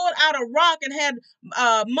 they pulled out a rock and had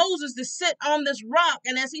Moses to sit on this rock.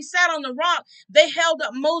 And as he sat on the rock, they held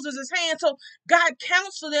up Moses' hand. So God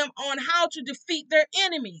counseled them on how to defeat their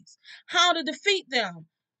enemies, how to defeat them.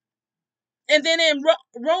 And then in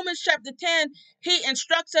Romans chapter 10, he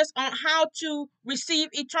instructs us on how to receive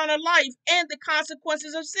eternal life and the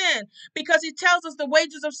consequences of sin, because he tells us the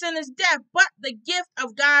wages of sin is death, but the gift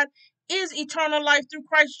of God is eternal life through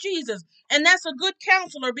Christ Jesus. And that's a good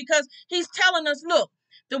counselor, because he's telling us, look,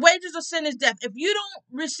 the wages of sin is death. If you don't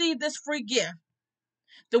receive this free gift,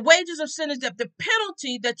 the wages of sin is death. The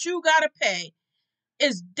penalty that you got to pay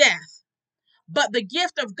is death. But the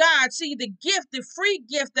gift of God, see, the gift, the free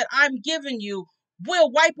gift that I'm giving you will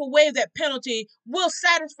wipe away that penalty, will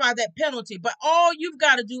satisfy that penalty. But all you've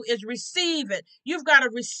got to do is receive it. You've got to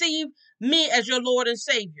receive me as your Lord and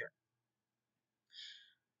Savior.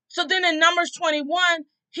 So then in Numbers 21,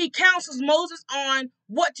 he counsels Moses on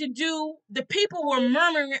what to do. The people were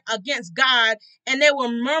murmuring against God, and they were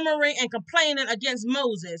murmuring and complaining against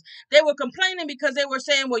Moses. They were complaining because they were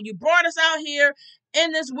saying, well, you brought us out here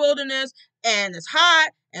in this wilderness, and it's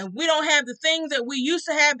hot, and we don't have the things that we used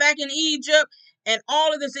to have back in Egypt, and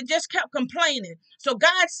all of this. It just kept complaining. So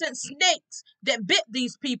God sent snakes that bit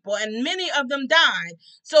these people, and many of them died.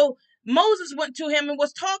 So Moses went to him and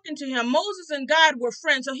was talking to him. Moses and God were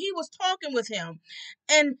friends, so he was talking with him.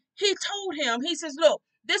 And he told him, he says, look,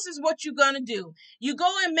 this is what you're going to do. You go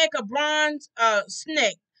and make a bronze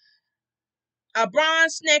snake, or a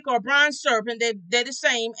bronze serpent, they're the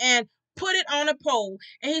same, and put it on a pole.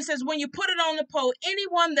 And he says, when you put it on the pole,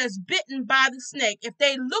 anyone that's bitten by the snake, if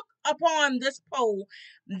they look upon this pole,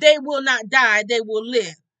 they will not die, they will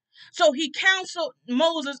live. So he counseled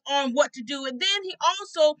Moses on what to do. And then he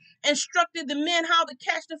also instructed the men how to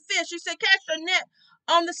catch the fish. He said, catch your net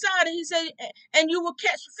on the side. And he said, and you will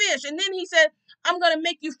catch fish. And then he said, I'm going to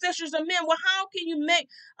make you fishers of men. Well, how can you make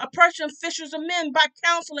a person fishers of men? By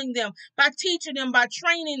counseling them, by teaching them, by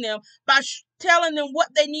training them, by telling them what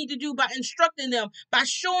they need to do, by instructing them, by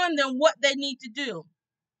showing them what they need to do.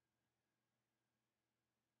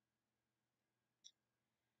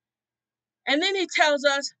 And then he tells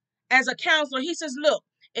us, as a counselor, he says, look,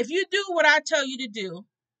 if you do what I tell you to do,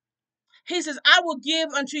 he says, I will give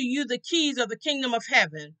unto you the keys of the kingdom of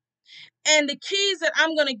heaven. And the keys that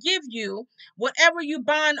I'm going to give you, whatever you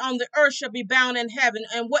bind on the earth shall be bound in heaven,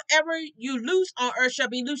 and whatever you loose on earth shall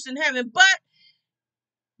be loosed in heaven. But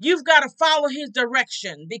you've got to follow his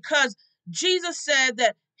direction, because Jesus said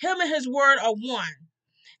that him and his word are one.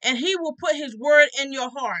 And he will put his word in your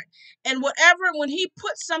heart. And when he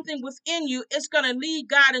puts something within you, it's going to lead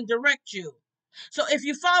God and direct you. So if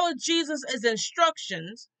you follow Jesus'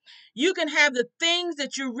 instructions, you can have the things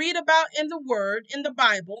that you read about in the word, in the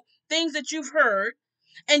Bible, things that you've heard,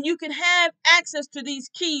 and you can have access to these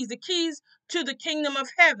keys, the keys to the kingdom of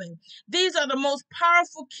heaven. These are the most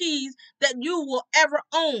powerful keys that you will ever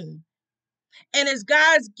own. And it's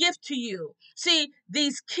God's gift to you. See,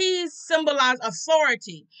 these keys symbolize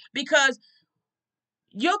authority, because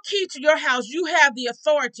your key to your house, you have the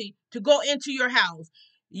authority to go into your house.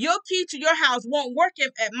 Your key to your house won't work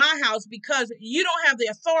at my house, because you don't have the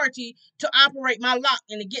authority to operate my lock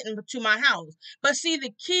and to get into my house. But see,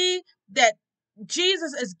 the key that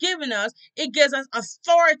Jesus has given us, it gives us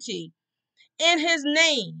authority in his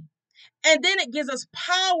name. And then it gives us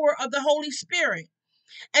power of the Holy Spirit.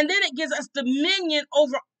 And then it gives us dominion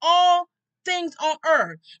over all things on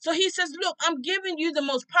earth. So he says, look, I'm giving you the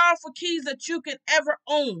most powerful keys that you could ever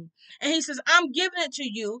own. And he says, I'm giving it to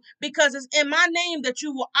you because it's in my name that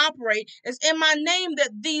you will operate. It's in my name that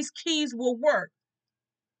these keys will work.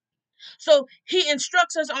 So he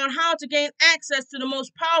instructs us on how to gain access to the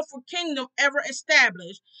most powerful kingdom ever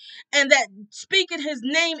established, and that speaking his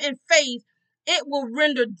name in faith, it will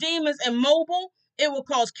render demons immobile. It will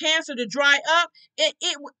cause cancer to dry up.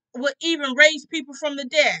 It will even raise people from the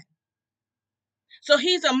dead. So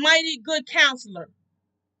he's a mighty good counselor.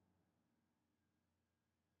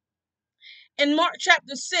 In Mark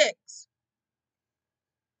chapter 6,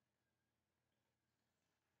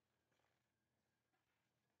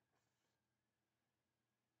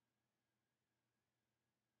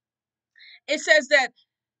 it says that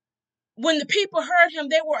When the people heard him,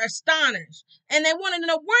 they were astonished. And they wanted to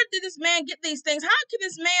know, where did this man get these things? How can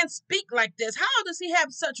this man speak like this? How does he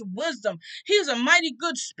have such wisdom? He's a mighty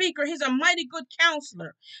good speaker. He's a mighty good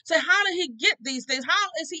counselor. So how did he get these things? How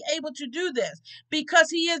is he able to do this?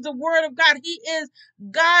 Because he is the word of God. He is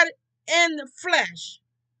God in the flesh.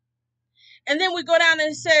 And then we go down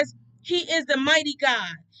and it says, he is the mighty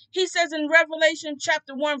God. He says in Revelation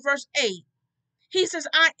chapter 1, verse 8, he says,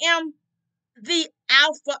 I am the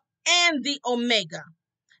Alpha and the Omega,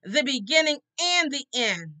 the beginning and the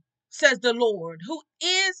end, says the Lord, who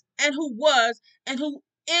is and who was and who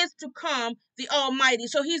is to come, the Almighty.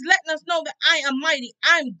 So he's letting us know that I am mighty.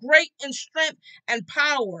 I'm great in strength and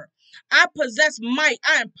power. I possess might.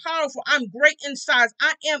 I am powerful. I'm great in size.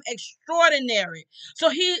 I am extraordinary. So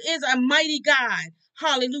he is a mighty God.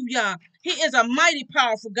 Hallelujah. He is a mighty,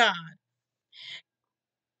 powerful God.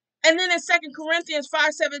 And then in 2 Corinthians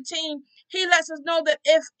 5:17, he lets us know that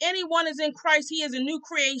if anyone is in Christ, he is a new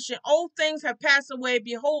creation. Old things have passed away.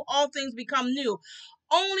 Behold, all things become new.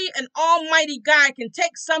 Only an almighty God can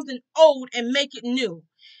take something old and make it new.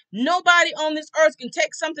 Nobody on this earth can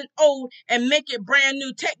take something old and make it brand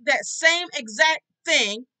new. Take that same exact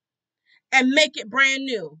thing and make it brand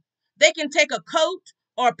new. They can take a coat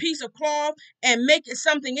or a piece of cloth and make it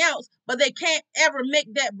something else, but they can't ever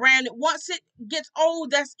make that brand new. Once it gets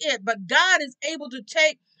old, that's it. But God is able to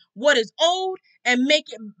take what is old and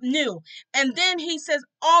make it new. And then he says,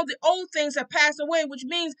 all the old things have passed away, which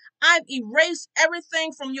means I've erased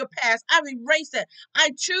everything from your past. I've erased it.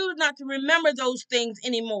 I choose not to remember those things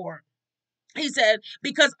anymore. He said,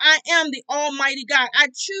 because I am the Almighty God. I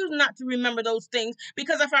choose not to remember those things,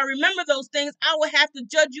 because if I remember those things, I will have to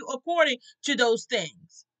judge you according to those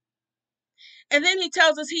things. And then he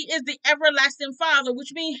tells us he is the everlasting Father,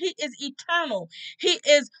 which means he is eternal. He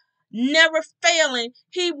is never failing.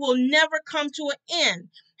 He will never come to an end.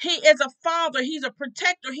 He is a father. He's a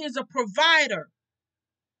protector. He's a provider.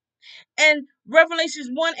 And Revelations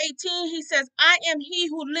 1:18, he says, I am he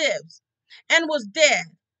who lives and was dead.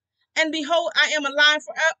 And behold, I am alive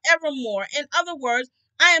forevermore. In other words,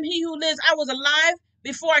 I am he who lives. I was alive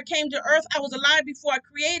before I came to earth. I was alive before I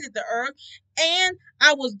created the earth. And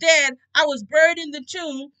I was dead. I was buried in the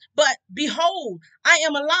tomb. But behold, I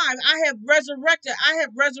am alive. I have resurrected. I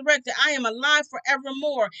have resurrected. I am alive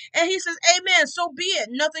forevermore. And he says, amen. So be it.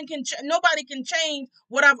 Nobody can change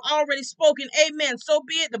what I've already spoken. Amen. So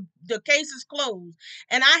be it. The case is closed.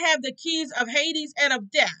 And I have the keys of Hades and of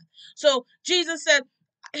death. So Jesus said,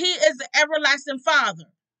 he is the everlasting Father.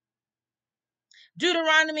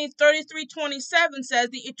 Deuteronomy 33:27 says,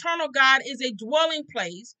 the eternal God is a dwelling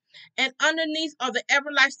place, and underneath are the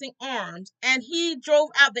everlasting arms. And he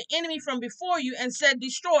drove out the enemy from before you and said,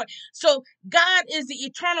 destroy. So God is the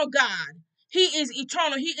eternal God. He is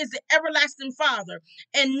eternal. He is the everlasting Father.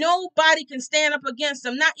 And nobody can stand up against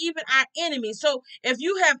him, not even our enemies. So if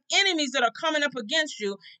you have enemies that are coming up against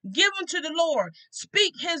you, give them to the Lord.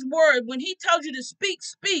 Speak his word. When he tells you to speak,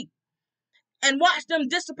 speak. And watch them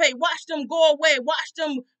dissipate. Watch them go away. Watch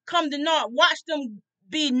them come to naught. Watch them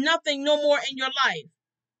be nothing no more in your life.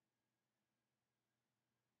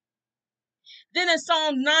 Then in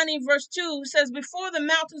Psalm 90, verse 2, it says, before the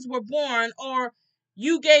mountains were born, or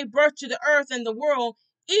you gave birth to the earth and the world,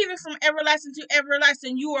 even from everlasting to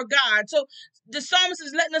everlasting, you are God. So the psalmist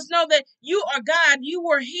is letting us know that you are God. You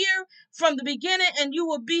were here from the beginning and you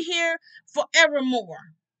will be here forevermore.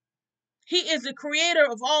 He is the creator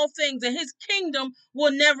of all things, and his kingdom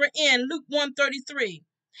will never end. Luke 1:33.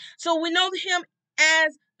 So we know him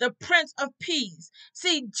as the Prince of Peace.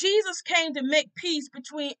 See, Jesus came to make peace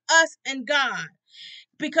between us and God,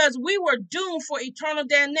 because we were doomed for eternal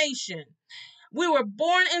damnation. We were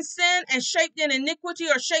born in sin and shaped in iniquity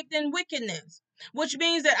or shaped in wickedness, which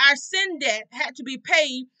means that our sin debt had to be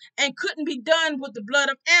paid and couldn't be done with the blood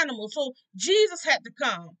of animals. So Jesus had to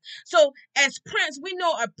come. So as prince, we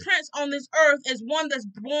know a prince on this earth is one that's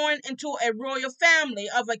born into a royal family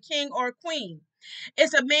of a king or a queen.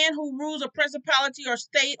 It's a man who rules a principality or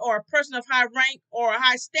state, or a person of high rank or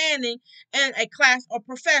high standing in a class or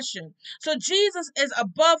profession. So Jesus is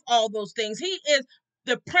above all those things. He is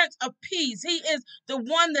the Prince of Peace. He is the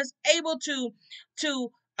one that's able to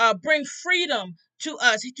bring freedom to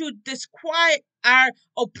us, to disquiet our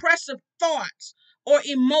oppressive thoughts or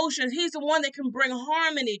emotions. He's the one that can bring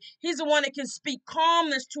harmony. He's the one that can speak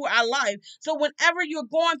calmness to our life. So whenever you're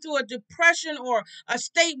going through a depression or a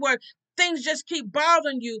state where things just keep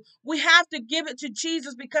bothering you, we have to give it to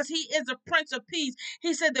Jesus, because he is the Prince of Peace.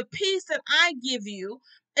 He said, the peace that I give you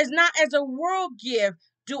is not as the world give.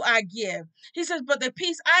 do I give. He says, but the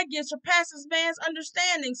peace I give surpasses man's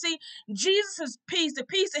understanding. See, Jesus' peace, the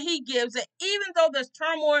peace that he gives, that even though there's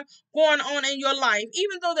turmoil going on in your life,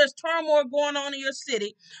 even though there's turmoil going on in your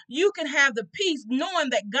city, you can have the peace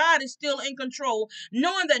knowing that God is still in control,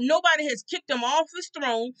 knowing that nobody has kicked him off his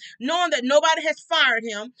throne, knowing that nobody has fired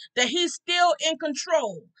him, that he's still in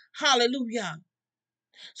control. Hallelujah.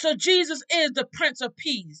 So Jesus is the Prince of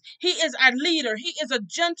Peace. He is our leader. He is a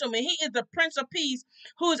gentleman. He is the Prince of Peace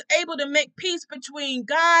who is able to make peace between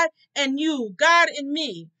God and you, God and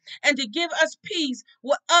me, and to give us peace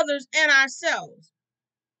with others and ourselves.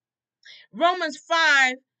 Romans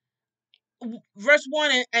 5, verse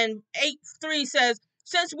 1 and 8:3 says,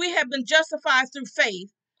 since we have been justified through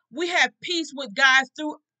faith, we have peace with God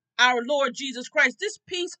through our Lord Jesus Christ. This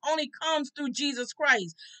peace only comes through Jesus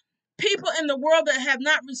Christ. People in the world that have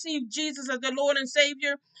not received Jesus as their Lord and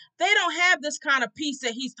Savior, they don't have this kind of peace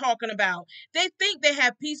that he's talking about. They think they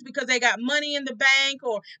have peace because they got money in the bank,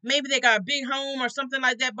 or maybe they got a big home or something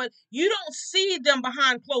like that, but you don't see them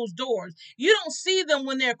behind closed doors. You don't see them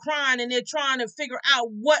when they're crying and they're trying to figure out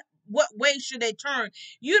what way should they turn.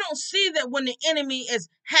 You don't see that when the enemy is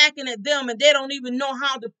hacking at them and they don't even know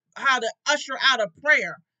how to usher out a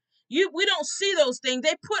prayer. We don't see those things.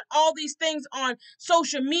 They put all these things on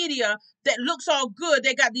social media that looks all good.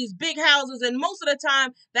 They got these big houses, and most of the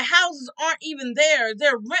time the houses aren't even there.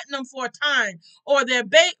 They're renting them for a time, or they're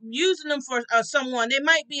using them for someone. They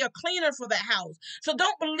might be a cleaner for the house. So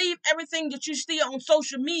don't believe everything that you see on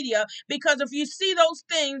social media, because if you see those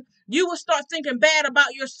things, you will start thinking bad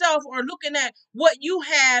about yourself, or looking at what you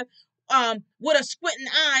have with a squinting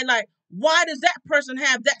eye, like, why does that person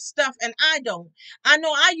have that stuff and I don't? I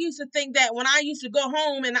know I used to think that when I used to go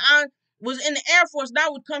home and I was in the Air Force, and I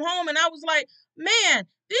would come home and I was like, man,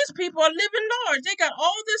 these people are living large. They got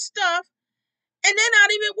all this stuff and they're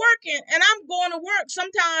not even working. And I'm going to work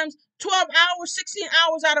sometimes 12 hours, 16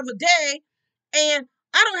 hours out of a day, and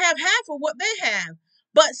I don't have half of what they have.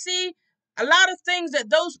 But see, a lot of things that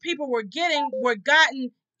those people were getting were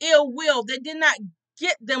gotten ill will. They did not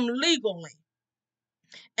get them legally.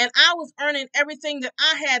 And I was earning everything that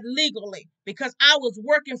I had legally because I was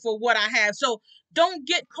working for what I have. So don't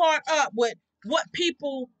get caught up with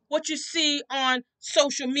what you see on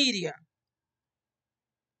social media.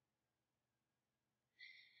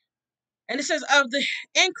 And it says, of the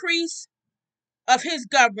increase of his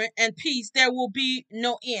government and peace, there will be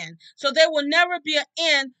no end. So there will never be an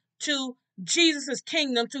end to Jesus'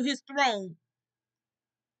 kingdom, to his throne.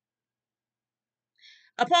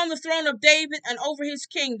 Upon the throne of David and over his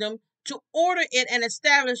kingdom, to order it and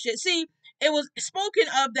establish it. See, it was spoken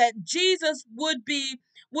of that Jesus would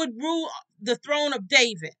rule the throne of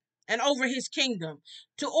David and over his kingdom,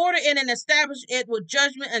 to order it and establish it with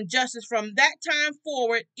judgment and justice from that time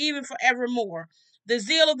forward, even forevermore. The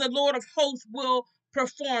zeal of the Lord of hosts will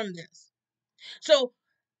perform this. So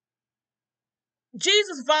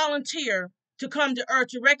Jesus volunteered to come to earth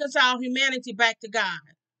to reconcile humanity back to God.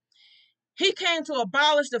 He came to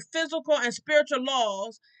abolish the physical and spiritual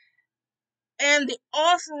laws and the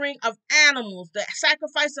offering of animals, the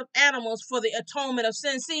sacrifice of animals for the atonement of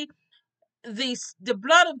sin. See, the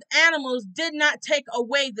blood of animals did not take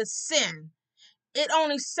away the sin. It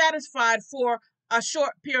only satisfied for a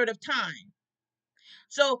short period of time.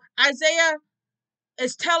 So Isaiah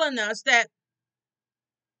is telling us that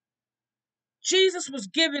Jesus was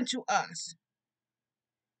given to us.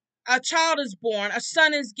 A child is born, a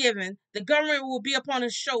son is given, the government will be upon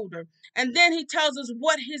his shoulder. And then he tells us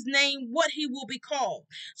what his name, what he will be called.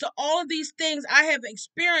 So all of these things, I have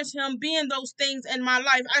experienced him being those things in my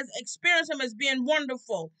life. I experienced him as being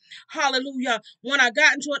wonderful. Hallelujah. When I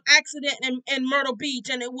got into an accident in Myrtle Beach,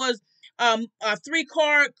 and it was a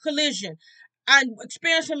 3-car collision, I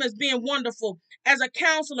experienced him as being wonderful. As a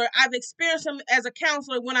counselor, I've experienced him as a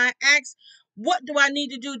counselor when I asked, what do I need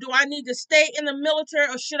to do? Do I need to stay in the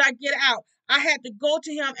military or should I get out? I had to go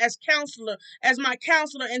to him as counselor, as my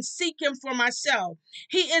counselor, and seek him for myself.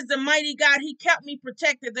 He is the mighty God. He kept me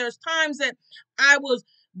protected. There's times that I was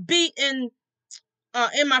beaten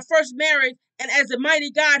in my first marriage, and as the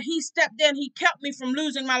mighty God, he stepped in. He kept me from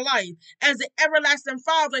losing my life. As the everlasting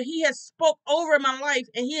Father, he has spoke over my life,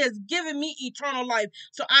 and he has given me eternal life.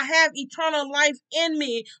 So I have eternal life in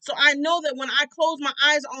me. So I know that when I close my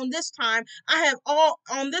eyes on this time, I have all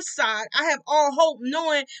on this side, I have all hope,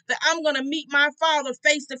 knowing that I'm going to meet my Father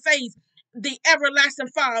face to face, the everlasting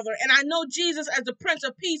Father. And I know Jesus as the Prince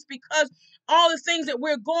of Peace, because all the things that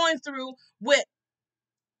we're going through with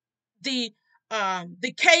the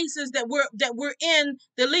cases that we're in,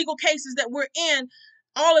 the legal cases that we're in,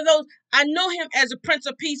 all of those. I know him as a Prince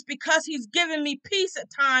of Peace because he's given me peace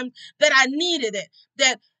at times that I needed it,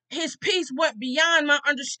 that his peace went beyond my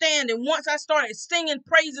understanding. Once I started singing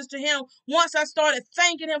praises to him, once I started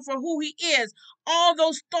thanking him for who he is, all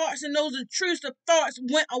those thoughts and those intrusive thoughts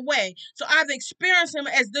went away. So I've experienced him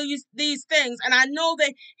as these things, and I know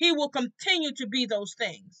that he will continue to be those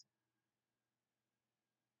things.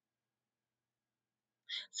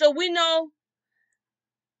 So we know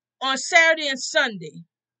on Saturday and Sunday,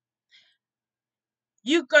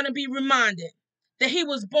 you're going to be reminded that he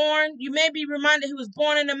was born. You may be reminded he was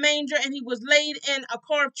born in a manger and he was laid in a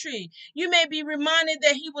carved tree. You may be reminded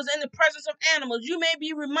that he was in the presence of animals. You may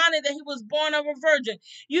be reminded that he was born of a virgin.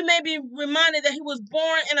 You may be reminded that he was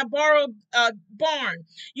born in a borrowed barn.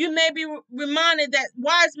 You may be reminded that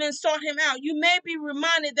wise men sought him out. You may be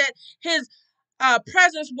reminded that his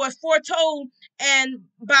presence was foretold and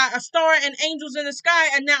by a star and angels in the sky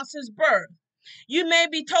announced his birth. You may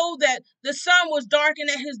be told that the sun was darkened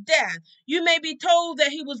at his death. You may be told that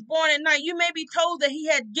he was born at night. You may be told that he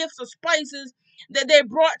had gifts of spices that they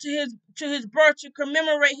brought to his birth to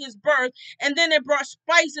commemorate his birth, and then they brought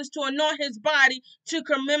spices to anoint his body to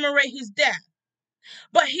commemorate his death.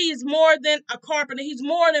 But he's more than a carpenter. He's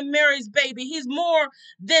more than Mary's baby. He's more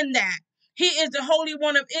than that. He is the Holy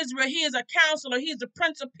One of Israel. He is a counselor. He is the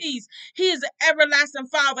Prince of Peace. He is the everlasting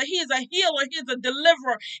Father. He is a healer. He is a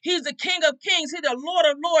deliverer. He is the King of Kings. He is the Lord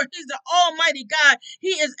of Lords. He is the Almighty God.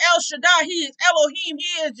 He is El Shaddai. He is Elohim.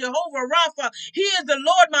 He is Jehovah Rapha. He is the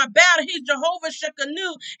Lord my banner. He is Jehovah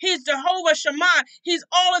Shekinah. He is Jehovah Shammah. He's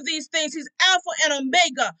all of these things. He's Alpha and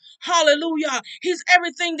Omega. Hallelujah. He's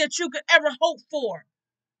everything that you could ever hope for.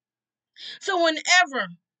 So whenever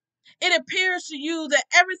it appears to you that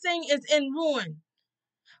everything is in ruin,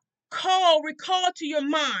 recall to your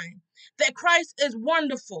mind that Christ is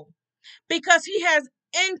wonderful because he has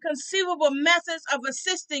inconceivable methods of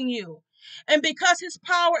assisting you, and because his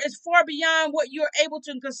power is far beyond what you're able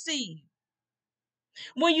to conceive.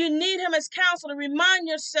 When you need him as counselor, remind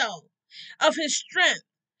yourself of his strength.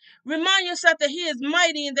 Remind yourself that he is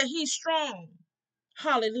mighty and that he's strong.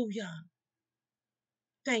 Hallelujah.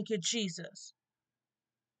 Thank you, Jesus.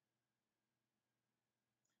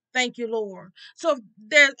 Thank you, Lord. So if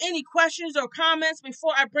there's any questions or comments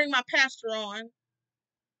before I bring my pastor on,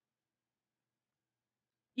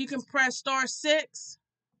 you can press *6.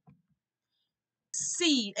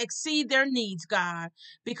 Exceed their needs, God,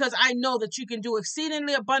 because I know that you can do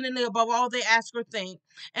exceedingly abundantly above all they ask or think.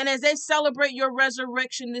 And as they celebrate your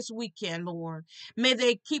resurrection this weekend, Lord, may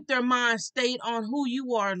they keep their minds stayed on who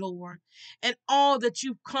you are, Lord, and all that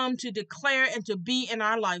you've come to declare and to be in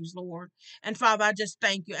our lives, Lord. And Father, I just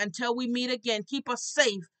thank you. Until we meet again, keep us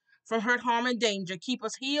safe from hurt, harm, and danger. Keep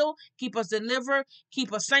us healed, keep us delivered,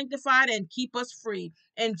 keep us sanctified, and keep us free.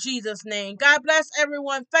 In Jesus' name. God bless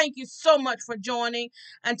everyone. Thank you so much for joining.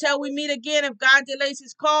 Until we meet again, if God delays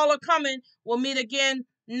his call or coming, we'll meet again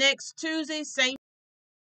next Tuesday. Same.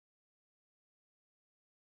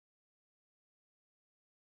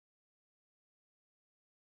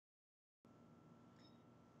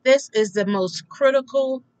 This is the most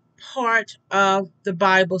critical part of the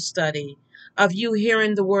Bible study, of you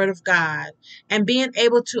hearing the word of God and being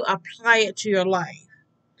able to apply it to your life.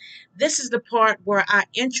 This is the part where I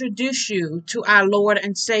introduce you to our Lord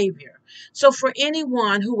and Savior. So for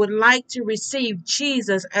anyone who would like to receive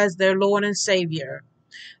Jesus as their Lord and Savior,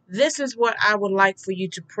 this is what I would like for you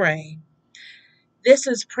to pray. This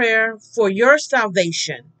is prayer for your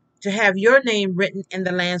salvation, to have your name written in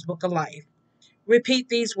the Lamb's Book of Life. Repeat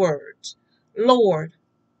these words. Lord,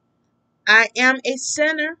 I am a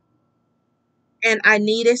sinner and I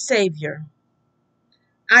need a Savior.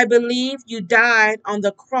 I believe you died on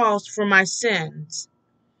the cross for my sins,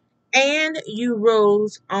 and you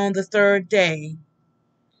rose on the third day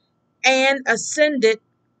and ascended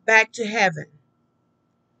back to heaven.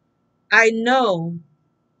 I know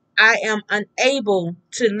I am unable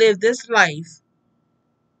to live this life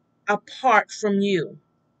apart from you,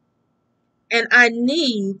 and I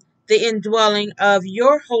need the indwelling of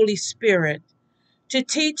your Holy Spirit to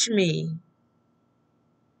teach me,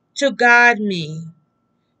 to guide me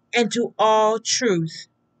into all truth.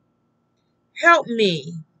 Help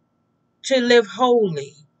me to live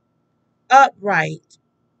holy, upright,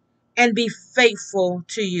 and be faithful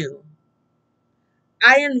to you.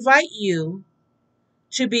 I invite you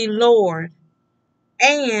to be Lord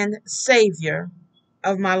and Savior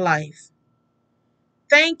of my life.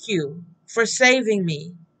 Thank you for saving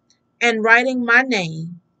me and writing my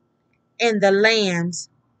name in the Lamb's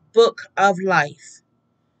Book of Life.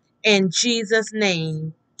 In Jesus'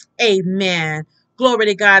 name, amen. Glory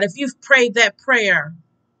to God. If you've prayed that prayer,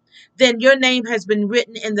 then your name has been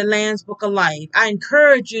written in the Lamb's Book of Life. I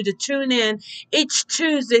encourage you to tune in each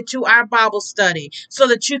Tuesday to our Bible study so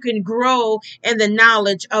that you can grow in the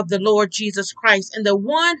knowledge of the Lord Jesus Christ and the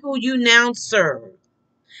one who you now serve.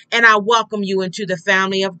 And I welcome you into the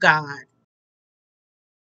family of God.